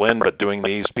bring people in but doing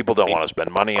these. People don't want to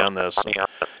spend money on this.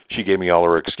 She gave me all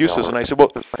her excuses, and I said,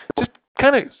 well, just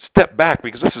kind of step back,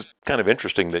 because this is kind of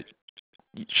interesting that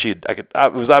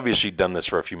it was obvious she'd done this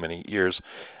for many years.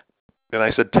 And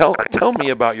I said, tell me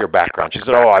about your background. She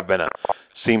said, I've been a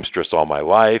seamstress all my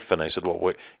life. And I said, well,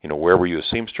 where were you a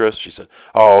seamstress? She said,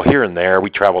 here and there. We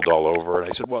traveled all over.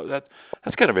 And I said, well,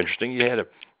 that's kind of interesting.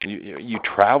 You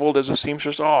traveled as a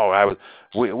seamstress?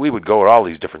 We would go to all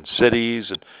these different cities.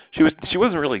 And she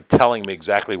wasn't really telling me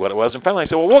exactly what it was. And finally I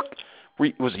said, well, look,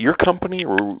 was it your company,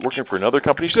 or were you working for another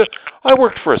company? She said, I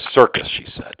worked for a circus, she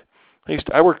said. I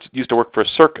used to work for a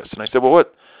circus. And I said, well,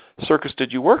 what circus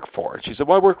did you work for? And she said,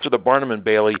 well, I worked for the Barnum and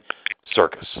Bailey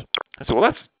Circus. I said,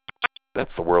 well,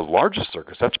 that's the world's largest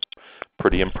circus. That's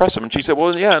pretty impressive. And she said,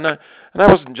 well, yeah, and I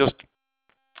wasn't just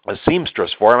a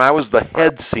seamstress for them. I was the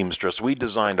head seamstress. We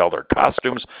designed all their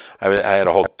costumes. I had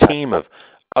a whole team of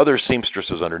other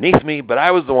seamstresses underneath me, but I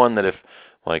was the one that if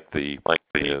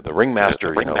the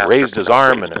ringmaster raised his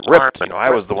arm and it ripped,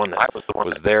 I was the one that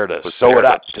was there to sew it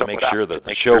up to make sure that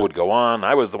the show would go on.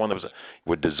 I was the one that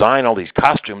would design all these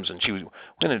costumes, and she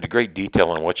went into great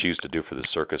detail on what she used to do for the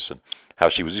circus and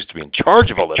how she was used to be in charge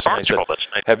of all this. And I said,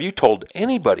 have you told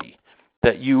anybody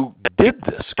that you did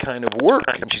this kind of work?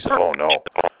 And she said, oh, no,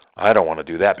 I don't want to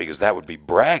do that because that would be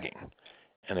bragging.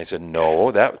 And I said,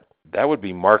 no, that would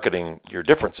be marketing your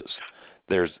differences.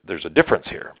 There's a difference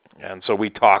here. And so we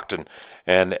talked,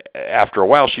 and after a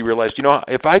while she realized,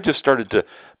 if I just started to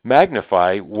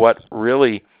magnify what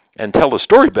really, and tell the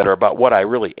story better about what I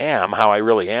really am, how I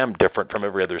really am different from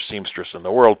every other seamstress in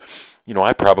the world,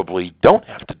 I probably don't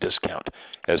have to discount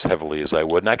as heavily as I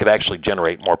would, and I could actually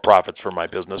generate more profits for my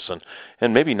business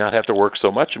and maybe not have to work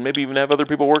so much, and maybe even have other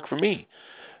people work for me.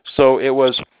 So it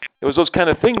was those kind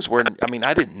of things where,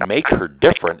 I didn't make her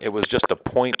different. It was just a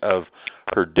point of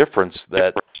her difference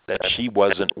that she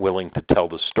wasn't willing to tell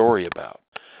the story about.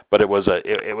 But it was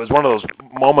one of those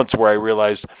moments where I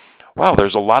realized, wow,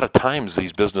 there's a lot of times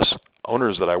these business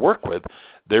owners that I work with,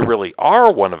 they really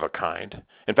are one of a kind.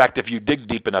 In fact, if you dig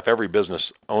deep enough, every business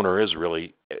owner is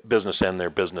really business, and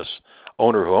their business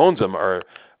owner who owns them are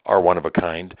one of a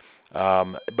kind.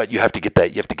 But you have to get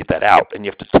that out, and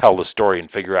you have to tell the story and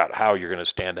figure out how you're going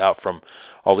to stand out from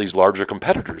all these larger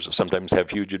competitors that sometimes have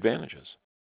huge advantages.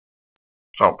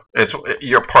 So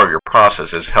your part of your process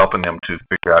is helping them to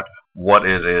figure out what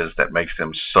it is that makes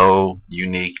them so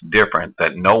unique, different,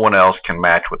 that no one else can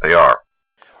match what they are.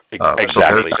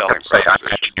 Exactly. So I'm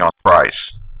matching on price.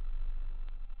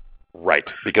 Right,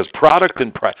 because product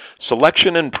and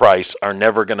selection and price are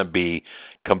never going to be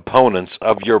components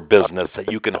of your business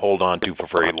that you can hold on to for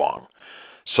very long.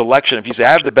 Selection, if you say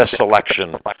I have the best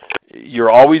selection, you're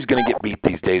always going to get beat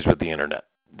these days with the internet.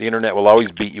 The internet will always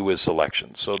beat you with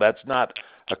selection. So that's not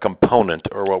a component,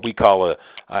 or what we call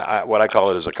what I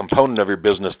call it is a component of your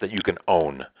business that you can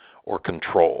own or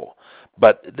control.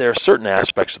 But there are certain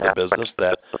aspects of the business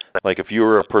that, like if you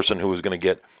were a person who was going to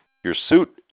get your suit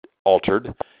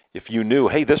altered, if you knew,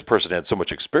 hey, this person had so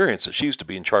much experience that she used to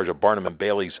be in charge of Barnum and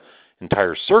Bailey's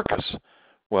entire circus,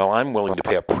 well, I'm willing to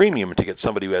pay a premium to get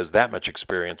somebody who has that much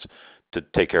experience to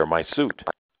take care of my suit.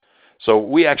 So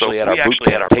we actually at our boot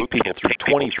camp take people through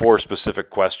 24 specific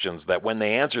questions that when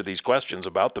they answer these questions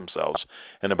about themselves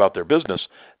and about their business,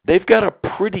 they've got a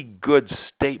pretty good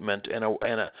statement and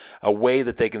a way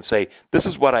that they can say, this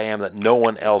is what I am that no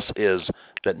one else is,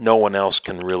 that no one else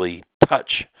can really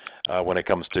touch when it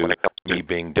comes to me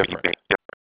being different.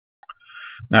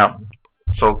 Now,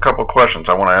 So a couple of questions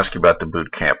I want to ask you about the boot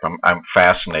camp. I'm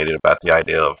fascinated about the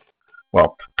idea of,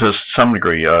 well, to some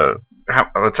degree,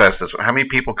 let's ask this. How many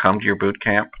people come to your boot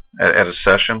camp at a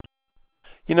session?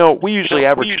 We usually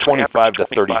average 25 to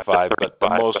 35, but the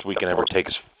most we can ever take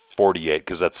is 48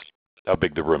 because that's how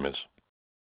big the room is.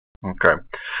 Okay.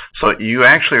 So you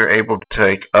actually are able to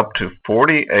take up to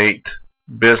 48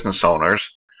 business owners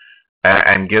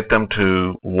and get them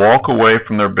to walk away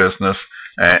from their business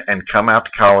and come out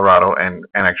to Colorado and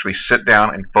actually sit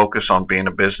down and focus on being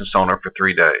a business owner for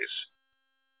 3 days.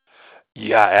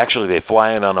 Yeah, actually they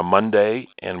fly in on a Monday,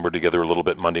 and we're together a little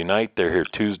bit Monday night. They're here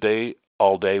Tuesday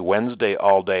all day, Wednesday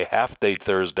all day, half day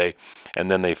Thursday, and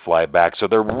then they fly back. So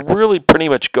they're really pretty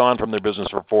much gone from their business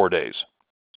for 4 days.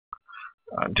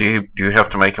 Do you have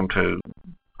to make them to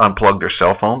unplug their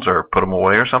cell phones or put them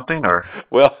away or something? Or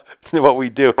well, what we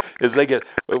do is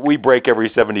we break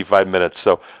every 75 minutes.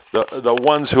 So the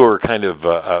ones who are kind of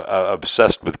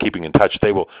obsessed with keeping in touch,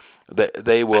 they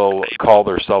will call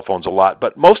their cell phones a lot.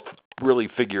 But most really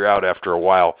figure out after a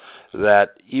while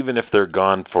that even if they're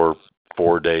gone for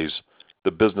 4 days,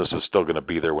 the business is still going to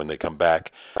be there when they come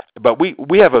back. But we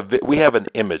have an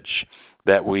image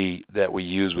that we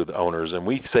use with owners, and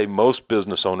we say most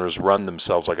business owners run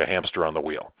themselves like a hamster on the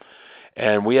wheel.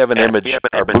 And we have an image.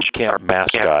 Our boot camp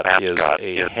mascot is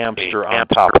a hamster on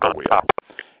top of the wheel,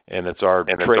 and it's our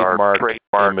trademark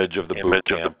image of the boot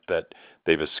camp that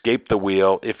they've escaped the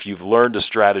wheel. If you've learned a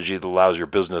strategy that allows your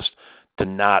business to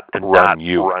not run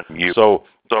you.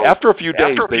 So after a few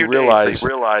days, they realize,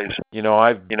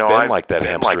 I've been like that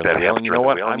hamster in the wheel, and you know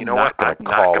what? I'm not going to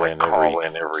call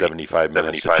in every 75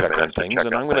 minutes to check on things,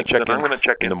 and I'm going to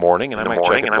check in the morning, and I might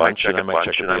check at lunch, and I might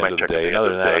check at the end of the day. And other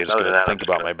than that, I'm just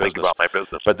going to think about my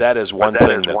business. But that is one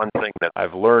thing that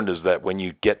I've learned is that when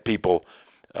you get people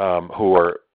who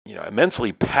are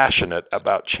immensely passionate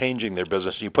about changing their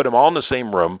business, you put them all in the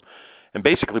same room, and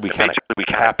basically we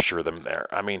capture them there.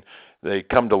 I mean, they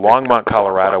come to Longmont,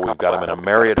 Colorado. We've got them in a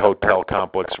Marriott hotel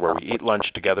complex where we eat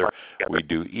lunch together. We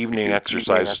do evening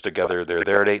exercises together. They're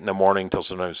there at 8 in the morning till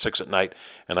sometimes 6 at night,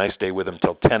 and I stay with them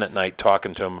till 10 at night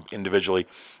talking to them individually.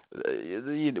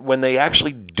 When they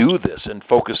actually do this and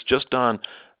focus just on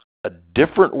a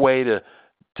different way to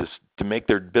make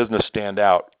their business stand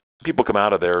out, people come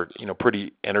out of there,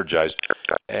 pretty energized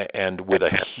and with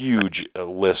a huge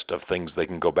list of things they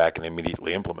can go back and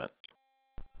immediately implement.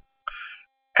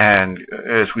 And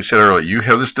as we said earlier, you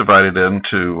have this divided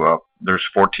into there's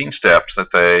 14 steps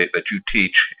that you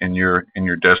teach in your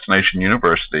destination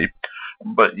university,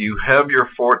 but you have your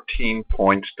 14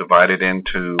 points divided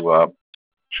into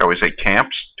shall we say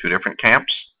camps, 2 different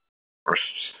camps, or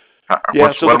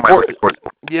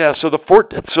So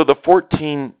the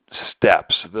 14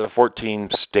 steps, the 14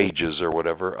 stages or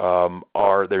whatever,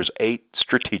 there's 8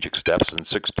 strategic steps and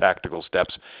 6 tactical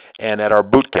steps. And at our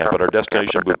boot camp, at our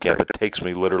destination boot camp, it takes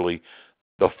me literally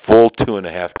the full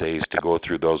 2.5 days to go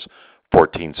through those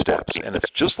 14 steps. And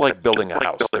it's just like building a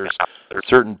house. There's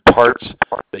certain parts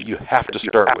that you have to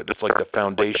start with. It's like the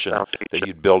foundation that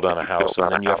you'd build on a house,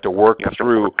 and then you have to work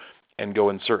through and go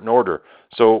in certain order.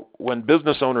 So when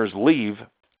business owners leave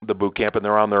the boot camp and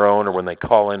they're on their own, or when they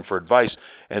call in for advice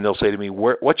and they'll say to me,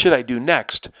 what should I do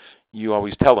next? You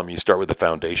always tell them you start with the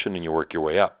foundation and you work your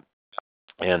way up.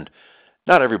 And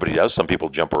not everybody does. Some people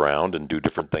jump around and do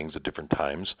different things at different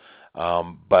times.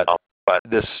 But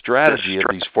this strategy of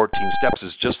these 14 steps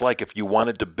is just like if you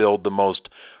wanted to build the most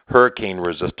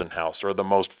hurricane-resistant house or the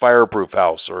most fireproof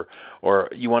house, or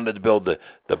you wanted to build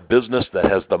the business that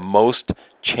has the most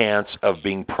chance of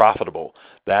being profitable.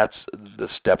 That's the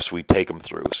steps we take them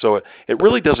through. So it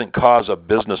really doesn't cause a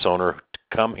business owner to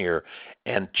come here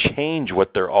and change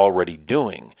what they're already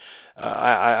doing.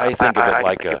 I think of it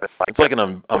it's like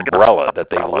an umbrella that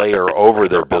they layer over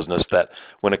their business, that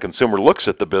when a consumer looks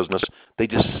at the business, they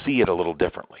just see it a little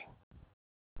differently.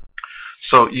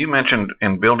 So you mentioned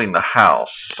in building the house,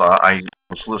 I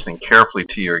was listening carefully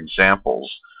to your examples,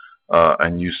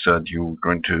 and you said you were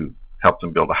going to help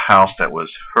them build a house that was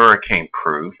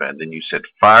hurricane-proof, and then you said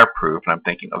fire-proof, and I'm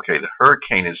thinking, okay, the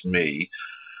hurricane is me,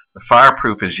 the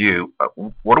fire-proof is you.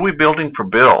 What are we building for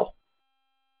Bill?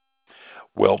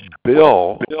 Well,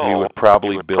 Bill, we would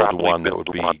probably build one that would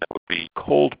be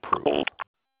cold-proof.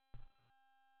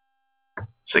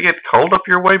 So you get cold up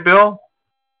your way, Bill?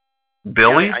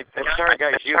 Billy? Yeah, I'm sorry,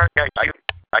 guys. You're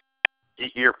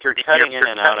cutting in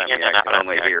and out of me. I can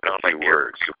only hear a few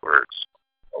words.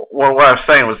 Well, what I was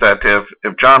saying was that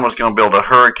if John was going to build a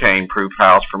hurricane-proof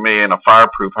house for me and a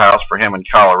fire-proof house for him in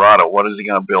Colorado, what is he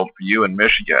going to build for you in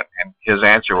Michigan? And his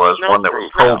answer was one that was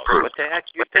cold-proof. What the heck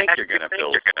do you think you're going to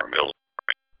build for me?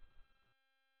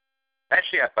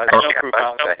 Actually, a snow-proof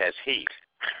house that has heat.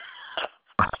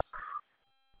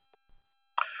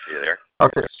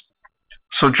 Okay.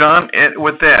 So, John,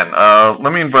 with that,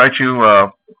 let me invite you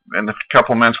in the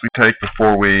couple of minutes we take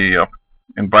before we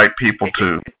invite people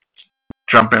to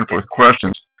jump in with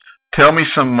questions. Tell me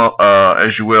some,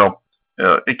 as you will,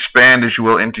 expand, as you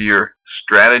will, into your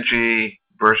strategy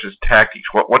versus tactics.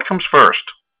 What comes first?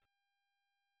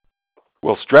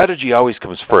 Well, strategy always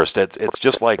comes first. It's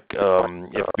just like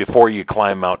if before you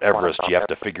climb Mount Everest, you have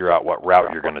to figure out what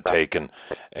route you're going to take. And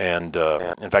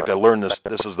in fact, I learned this.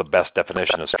 This is the best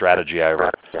definition of strategy I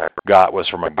ever got was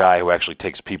from a guy who actually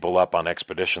takes people up on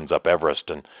expeditions up Everest.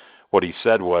 And what he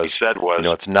said was,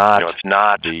 it's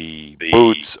not the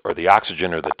boots or the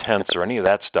oxygen or the tents or any of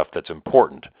that stuff that's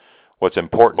important. What's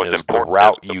important is the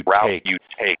route you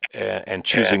take and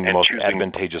choosing the most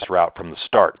advantageous route from the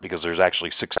start, because there's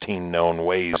actually 16 known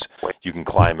ways you can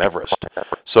climb Everest.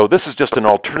 So this is just an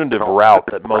alternative route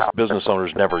that most business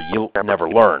owners never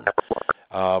learn.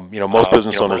 Most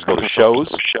business owners go to shows,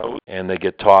 and they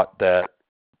get taught that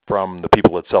from the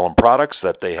people that sell them products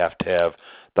that they have to have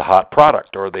the hot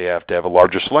product, or they have to have a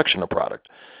larger selection of product.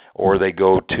 Or they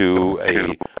go to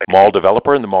a mall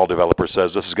developer, and the mall developer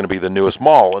says this is going to be the newest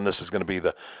mall, and this is going to be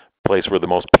the place where the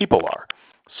most people are.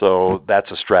 So that's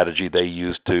a strategy they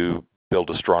use to build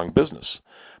a strong business.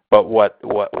 But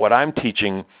what I'm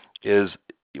teaching is,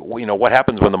 what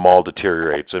happens when the mall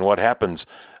deteriorates, and what happens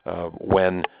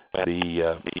when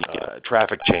the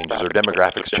traffic changes or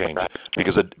demographics change,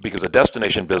 because a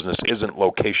destination business isn't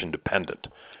location dependent.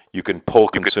 You can pull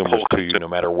consumers to you no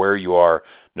matter where you are,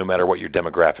 no matter what your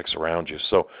demographics around you.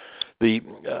 So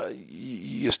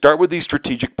you start with these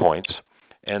strategic points,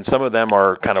 and some of them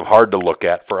are kind of hard to look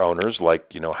at for owners, like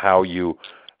how you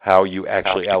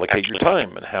actually allocate your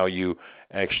time and how you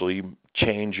actually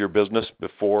change your business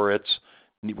before it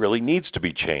really needs to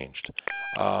be changed.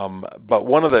 But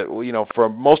one of the, for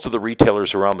most of the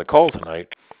retailers around the call tonight,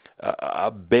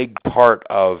 a big part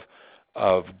of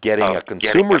getting a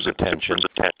consumer's attention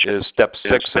is step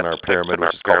 6 in our pyramid,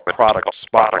 which is called product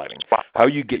spotlighting. How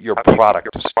you get your product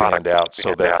to stand out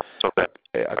so that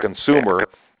a consumer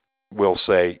will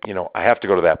say, I have to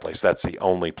go to that place. That's the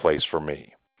only place for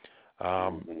me.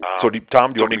 Tom, do you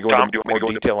want me to go into more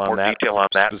detail on that?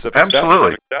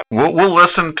 Absolutely. We'll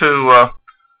listen to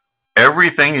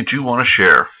everything that you want to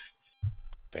share.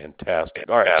 Fantastic.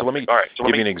 All right, so let me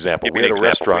give you an example. We had a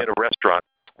restaurant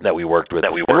that we worked with.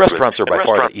 And restaurants are by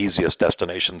far the easiest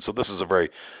destination, so this is a very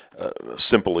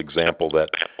simple example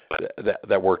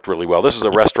that worked really well. This is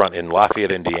a restaurant in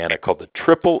Lafayette, Indiana called the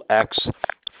Triple X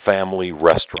Family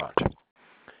Restaurant.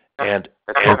 And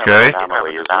okay.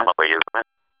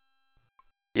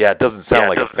 Yeah, it doesn't sound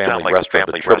like a family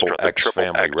restaurant, the Triple X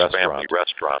Family Restaurant.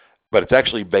 But it's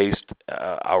actually based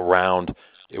around,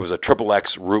 it was a Triple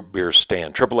X root beer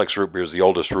stand. Triple X root beer is the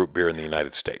oldest root beer in the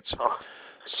United States.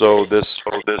 So this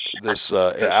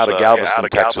out of Galveston,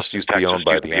 Texas, used to be owned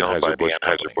by the Anheuser-Busch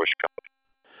Company.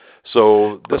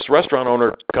 So this restaurant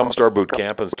owner comes to our boot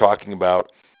camp and is talking about,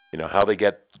 how they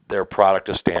get their product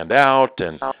to stand out,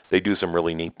 and they do some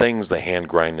really neat things. They hand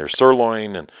grind their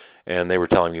sirloin, and they were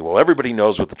telling me, well, everybody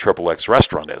knows what the Triple X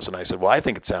restaurant is. And I said, well, I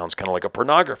think it sounds kind of like a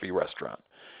pornography restaurant.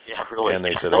 Yeah, really. And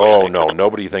they said, oh, no,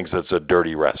 nobody thinks it's a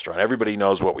dirty restaurant. Everybody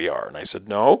knows what we are. And I said,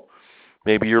 no.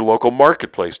 Maybe your local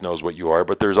marketplace knows what you are,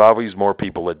 but there's always more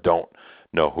people that don't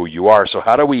know who you are. So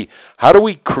how do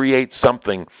we create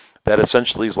something that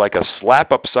essentially is like a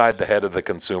slap upside the head of the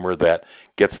consumer that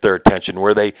gets their attention,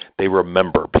 where they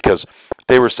remember? Because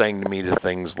they were saying to me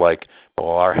things like,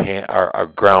 well, our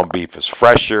ground beef is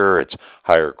fresher, it's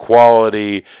higher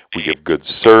quality, we give good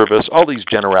service, all these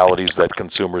generalities that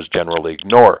consumers generally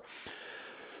ignore.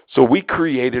 So we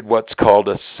created what's called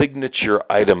a signature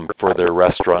item for their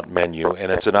restaurant menu, and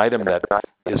it's an item that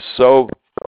is so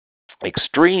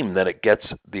extreme that it gets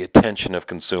the attention of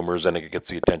consumers and it gets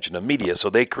the attention of media. So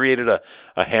they created a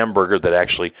hamburger that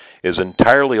actually is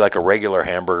entirely like a regular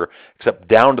hamburger, except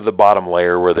down to the bottom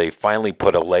layer, where they finally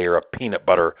put a layer of peanut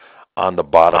butter on the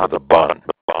bottom of the bun.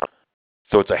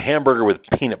 So it's a hamburger with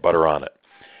peanut butter on it.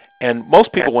 And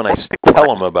most people, when I tell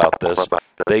them about this,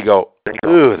 they go,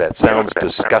 ooh, that sounds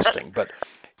disgusting. But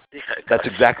that's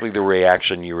exactly the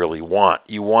reaction you really want.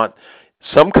 You want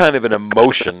some kind of an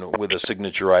emotion with a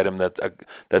signature item that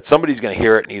somebody's going to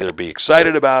hear it and either be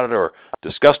excited about it or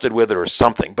disgusted with it or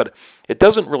something. But it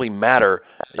doesn't really matter,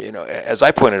 as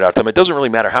I pointed out to them, it doesn't really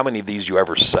matter how many of these you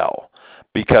ever sell.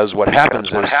 Because what happens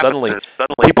is suddenly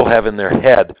people have in their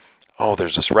head, oh,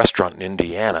 there's this restaurant in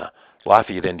Indiana,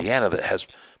 Lafayette, Indiana, that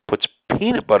puts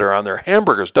peanut butter on their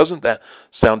hamburgers. Doesn't that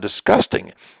sound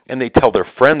disgusting? And they tell their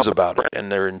friends about it,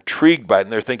 and they're intrigued by it,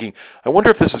 and they're thinking, I wonder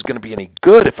if this is going to be any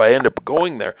good if I end up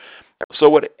going there. So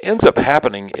what ends up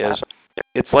happening is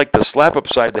it's like the slap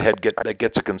upside the head that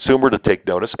gets a consumer to take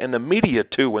notice, and the media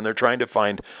too, when they're trying to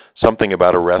find something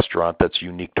about a restaurant that's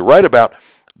unique to write about.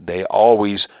 They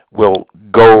always will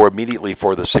go immediately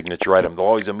for the signature item. They'll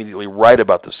always immediately write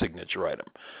about the signature item.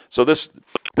 So this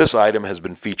item has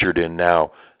been featured in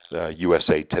now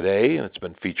USA Today, and it's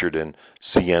been featured in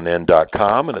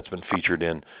CNN.com, and it's been featured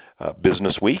in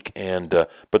Business Week. And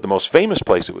but the most famous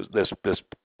place it was this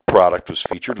product was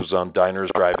featured was on Diners,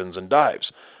 Drive-Ins, and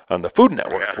Dives on the Food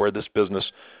Network, where this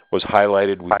business was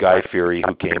highlighted with Guy Fieri,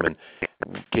 who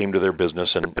came to their business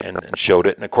and showed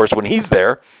it. And of course, when he's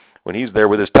there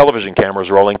with his television cameras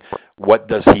rolling, what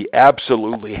does he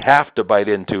absolutely have to bite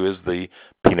into is the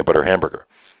peanut butter hamburger.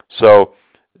 So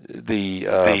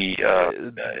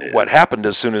what happened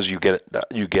as soon as you get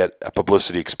a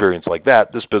publicity experience like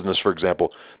that, this business, for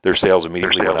example, their sales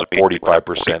immediately went up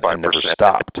 45% and never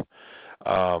stopped.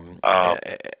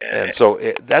 And so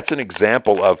that's an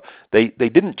example of they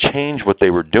didn't change what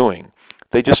they were doing.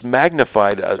 They just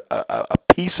magnified a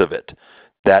piece of it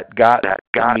that got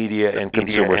media and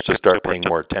consumers to start paying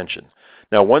more attention.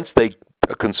 Now, once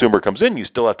a consumer comes in, you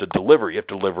still have to deliver. You have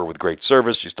to deliver with great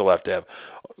service. You still have to have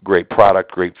great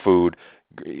product, great food,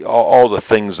 all the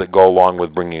things that go along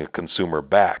with bringing a consumer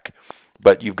back.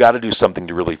 But you've got to do something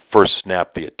to really first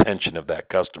snap the attention of that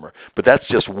customer. But that's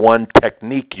just one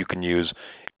technique you can use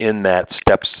in that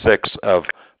step 6 of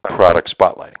product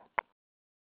spotlighting.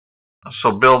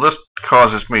 So, Bill, this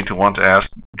causes me to want to ask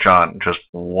John just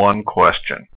one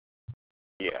question.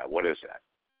 Yeah, what is that?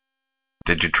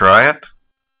 Did you try it?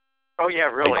 Oh, yeah,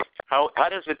 really? How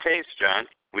does it taste, John?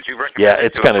 Would you recommend Yeah, it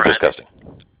it's to kind a of friend? disgusting.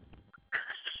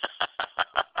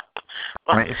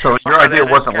 So your idea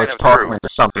wasn't let's talk into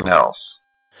something else.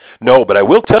 No, but I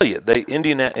will tell you,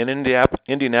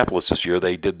 Indianapolis this year,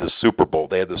 they did the Super Bowl.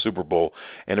 They had the Super Bowl,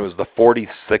 and it was the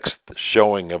 46th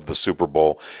showing of the Super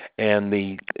Bowl. And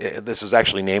this is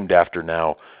actually named after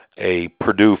now a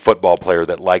Purdue football player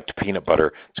that liked peanut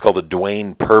butter. It's called the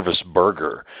Dwayne Purvis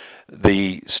Burger.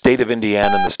 The state of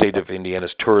Indiana and the state of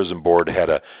Indiana's tourism board had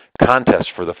a contest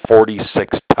for the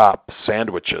 46 top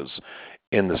sandwiches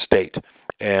in the state.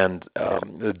 And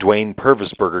the Dwayne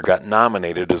Purvis Burger got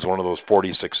nominated as one of those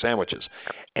 46 sandwiches,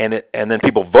 and then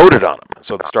people voted on them.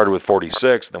 So it started with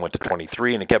 46, then went to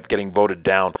 23, and it kept getting voted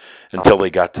down until they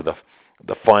got to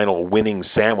the final winning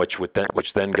sandwich,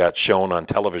 which then got shown on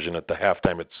television at the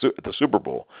halftime at the Super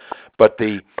Bowl. But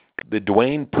the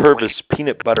Dwayne Purvis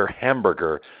peanut butter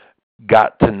hamburger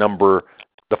got to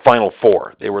the final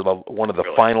 4. They were one of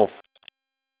the final.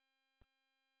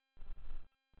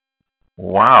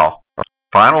 Wow.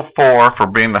 Final 4 for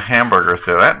being the hamburger.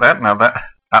 So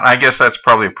I guess that's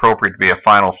probably appropriate to be a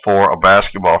Final 4, a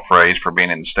basketball phrase for being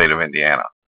in the state of Indiana.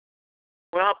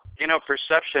 Well,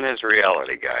 perception is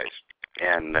reality, guys.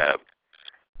 And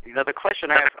the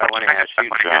question I want to ask you,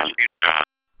 John,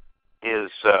 is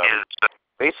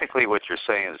basically what you're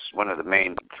saying is one of the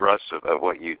main thrusts of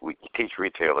what we teach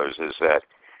retailers is that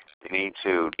they need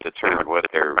to determine what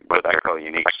I call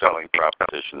unique selling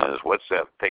proposition is. What's that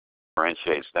thing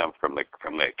differentiates them from the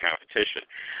competition?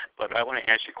 But I want to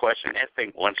ask you a question. That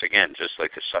thing, once again, just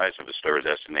like the size of a store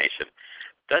destination,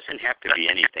 doesn't have to be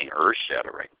anything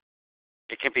earth-shattering.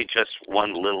 It can be just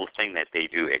one little thing that they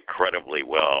do incredibly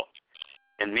well,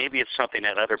 and maybe it's something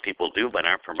that other people do but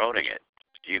aren't promoting it.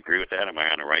 Do you agree with that? Am I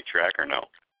on the right track or no?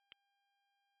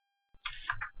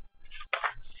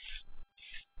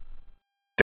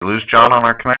 Did we lose John on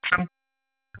our connection?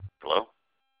 Hello?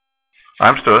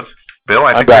 I'm still. Bill,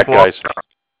 I think I'm back, guys.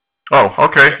 Oh,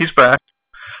 okay, he's back.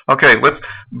 Okay,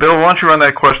 Bill, why don't you run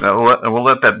that question? We'll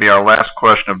let that be our last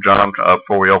question of John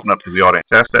before we open up to the audience.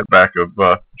 Ask that back of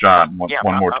John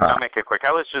one more time. I'll make it quick.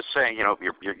 I was just saying, you're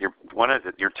one of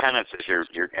your tenets is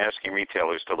you're asking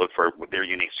retailers to look for their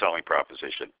unique selling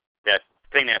proposition, that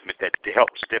thing that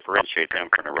helps differentiate them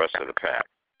from the rest of the pack.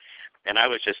 And I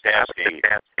was just asking,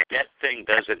 that thing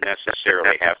doesn't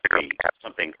necessarily have to be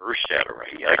something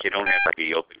earth-shattering. Like, you don't have to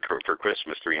be open for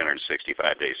Christmas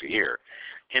 365 days a year.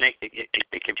 And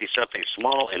it can be something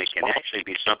small, and it can actually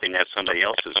be something that somebody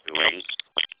else is doing,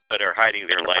 but are hiding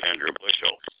their light under a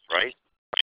bushel, right?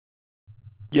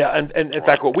 Yeah, and in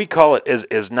fact, what we call it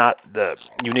is not the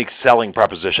unique selling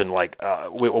proposition. Like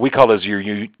what we call is your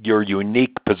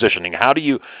unique positioning. How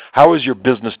is your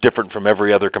business different from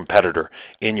every other competitor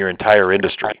in your entire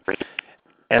industry?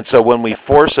 And so when we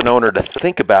force an owner to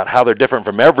think about how they're different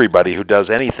from everybody who does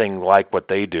anything like what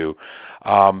they do,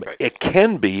 it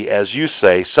can be, as you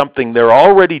say, something they're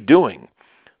already doing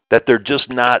that they're just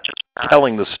not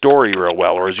telling the story real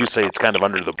well, or as you say, it's kind of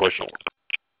under the bushel.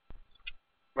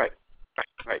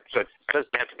 Right. Right. So it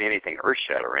doesn't have to be anything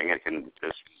earth-shattering. It can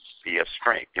just be a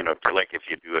strength. Like if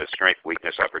you do a strength,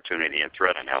 weakness, opportunity, and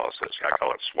threat analysis. I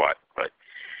call it SWOT. But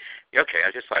okay,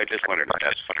 I just wondered if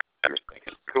that's what you were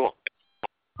thinking. Cool.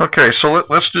 Okay, so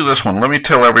let's do this one. Let me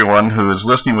tell everyone who is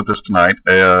listening with us tonight,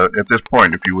 at this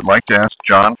point, if you would like to ask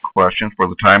John a question for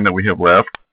the time that we have left,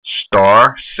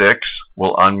 *6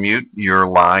 will unmute your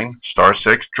line.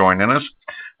 *6, join in us.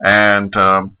 And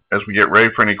as we get ready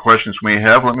for any questions we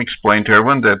have, let me explain to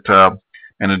everyone that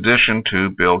in addition to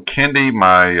Bill Kendi,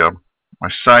 my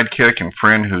sidekick and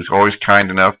friend who's always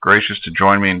kind enough, gracious to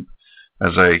join me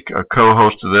as a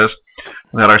co-host of this,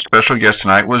 that our special guest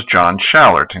tonight was John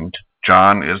Schallert. And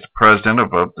John is the president of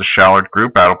the Schallert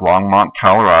Group out of Longmont,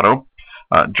 Colorado.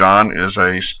 John is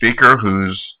a speaker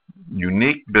whose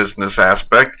unique business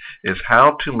aspect is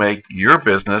how to make your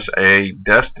business a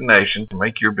destination, to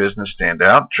make your business stand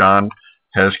out. John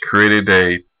has created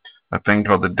a thing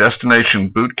called the Destination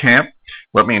Boot Camp.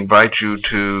 Let me invite you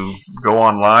to go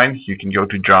online. You can go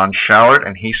to John Schallert,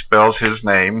 and he spells his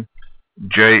name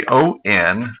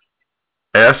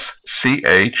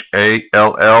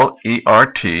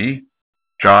JONSCHALLERT,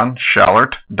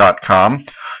 johnschallert.com.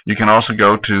 You can also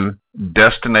go to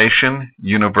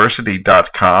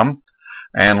destinationuniversity.com.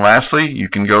 And lastly, you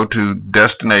can go to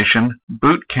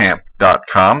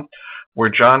destinationbootcamp.com, where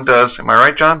John does, am I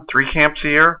right, John, 3 camps a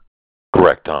year?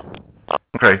 Correct, Tom.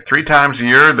 Okay, 3 times a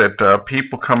year that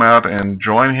people come out and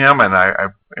join him, and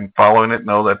I've been following it,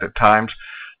 know that at times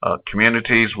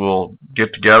communities will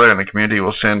get together, and the community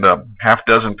will send a half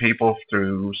dozen people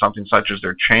through something such as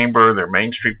their chamber, their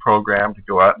Main Street program, to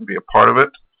go out and be a part of it.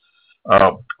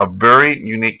 A very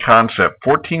unique concept,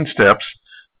 14 steps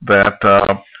that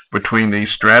between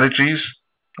these strategies,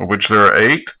 of which there are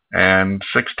 8, and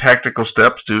 6 tactical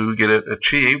steps to get it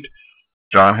achieved,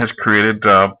 John has created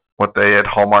what they at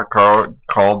Hallmark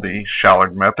called the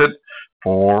Schallert Method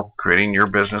for creating your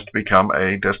business to become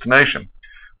a destination.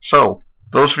 So,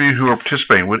 those of you who are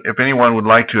participating, if anyone would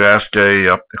like to ask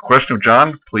a question of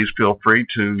John, please feel free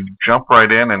to jump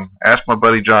right in and ask my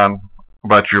buddy John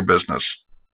about your business.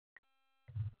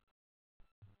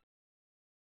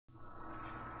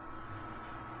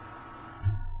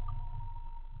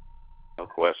 No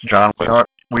question. John,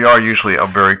 we are usually a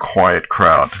very quiet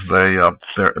crowd.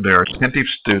 They're attentive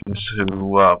students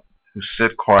who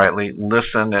sit quietly,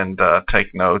 listen, and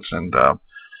take notes, and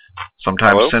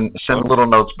sometimes send little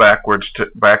notes backward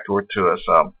to us.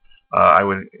 I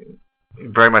would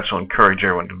very much encourage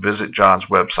everyone to visit John's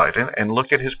website and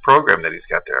look at his program that he's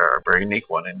got there, a very unique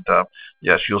one. And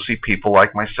yes, you'll see people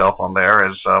like myself on there,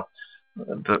 as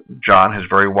John has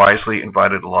very wisely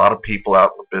invited a lot of people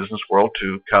out in the business world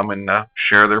to come and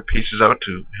share their pieces of it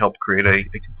to help create a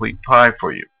complete pie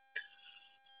for you.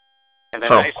 And the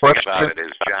nice thing about it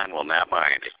is John will not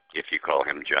mind if you call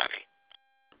him Johnny.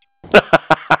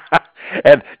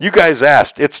 And you guys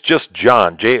asked, it's just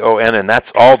John, Jon, and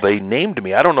that's all they named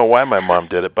me. I don't know why my mom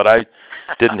did it, but I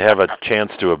didn't have a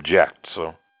chance to object.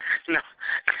 So. No.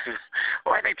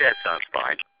 Well, I think that sounds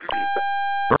fine.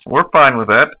 We're fine with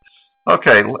that.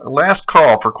 Okay, last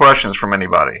call for questions from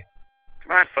anybody.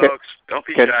 Come on, folks. Don't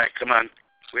be shy. Come on.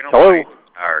 We don't Hello. fight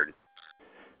hard.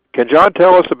 Can John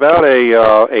tell us about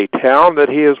a town that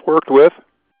he has worked with?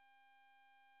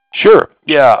 Sure.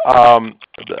 Yeah.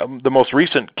 The most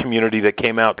recent community that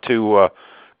came out to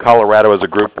Colorado as a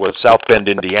group was South Bend,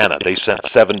 Indiana. They sent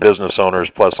 7 business owners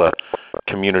plus a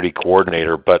community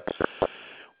coordinator. But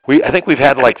I think we've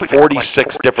had like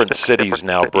 46 different cities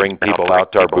now bring people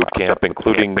out to our boot camp,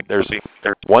 including there's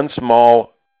one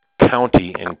small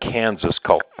county in Kansas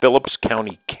called Phillips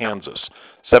County, Kansas.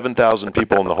 7,000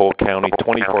 people in the whole county,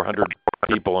 2,400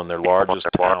 people in their largest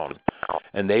town.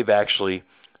 And they've actually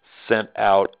sent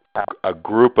out a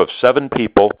group of 7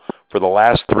 people for the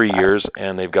last 3 years,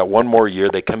 and they've got one more year.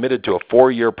 They committed to a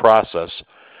 4-year process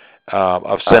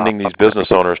of sending these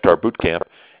business owners to our boot camp.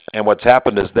 And what's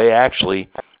happened is they actually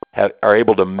are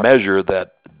able to measure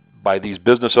that by these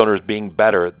business owners being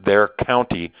better, their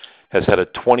county has had a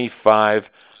 25%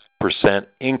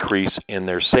 increase in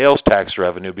their sales tax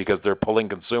revenue because they're pulling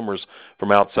consumers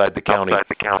from outside the county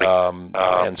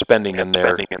and spending in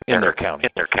their county.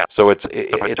 So it's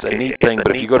a neat thing.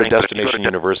 But if you go to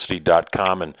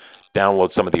destinationuniversity.com and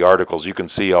download some of the articles, you can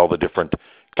see all the different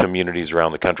communities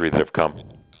around the country that have come.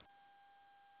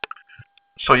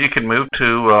 So you can move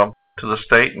to the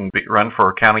state and run for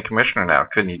a county commissioner now,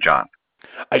 couldn't you, John?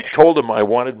 I told him I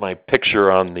wanted my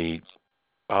picture on the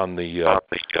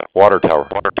water tower.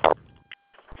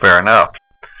 Fair enough.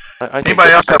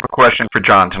 Anybody else have a question for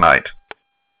John tonight?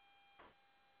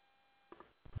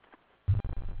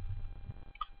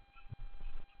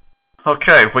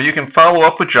 Okay, well, you can follow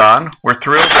up with John. We're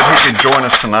thrilled that he could join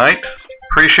us tonight.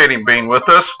 Appreciate him being with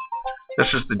us. This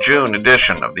is the June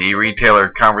edition of the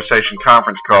E-Retailer Conversation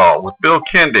Conference Call with Bill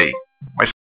Kendi, my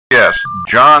guest,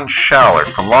 John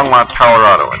Schaller from Longmont,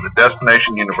 Colorado, and the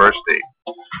Destination University.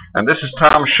 And this is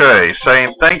Tom Shea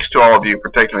saying thanks to all of you for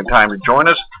taking the time to join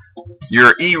us.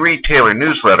 Your E-Retailer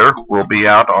newsletter will be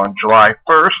out on July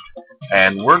 1st,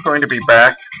 and we're going to be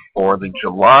back for the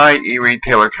July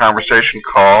E-Retailer Conversation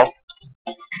Call.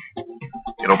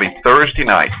 It'll be Thursday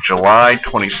night, July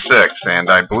 26th, and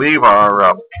I believe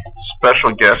our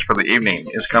special guest for the evening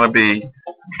is going to be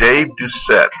Dave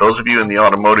Doucette. Those of you in the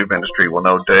automotive industry will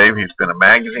know Dave. He's been a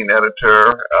magazine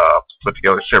editor, put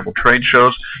together several trade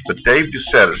shows, but Dave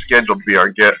Doucette is scheduled to be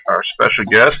our special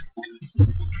guest.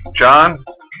 John,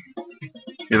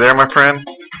 you there, my friend?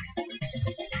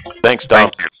 Thanks, Tom.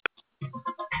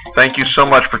 Thank you so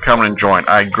much for coming and joining.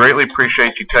 I greatly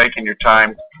appreciate you taking your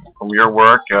time from your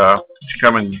work to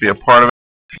come and be a part of it.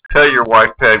 Tell your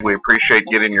wife, Peg, we appreciate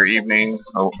getting your evening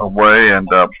away, and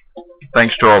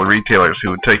thanks to all the retailers who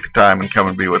would take the time and come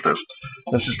and be with us.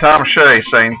 This is Tom Shea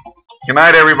saying good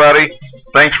night, everybody.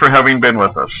 Thanks for having been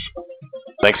with us.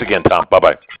 Thanks again, Tom.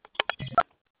 Bye-bye.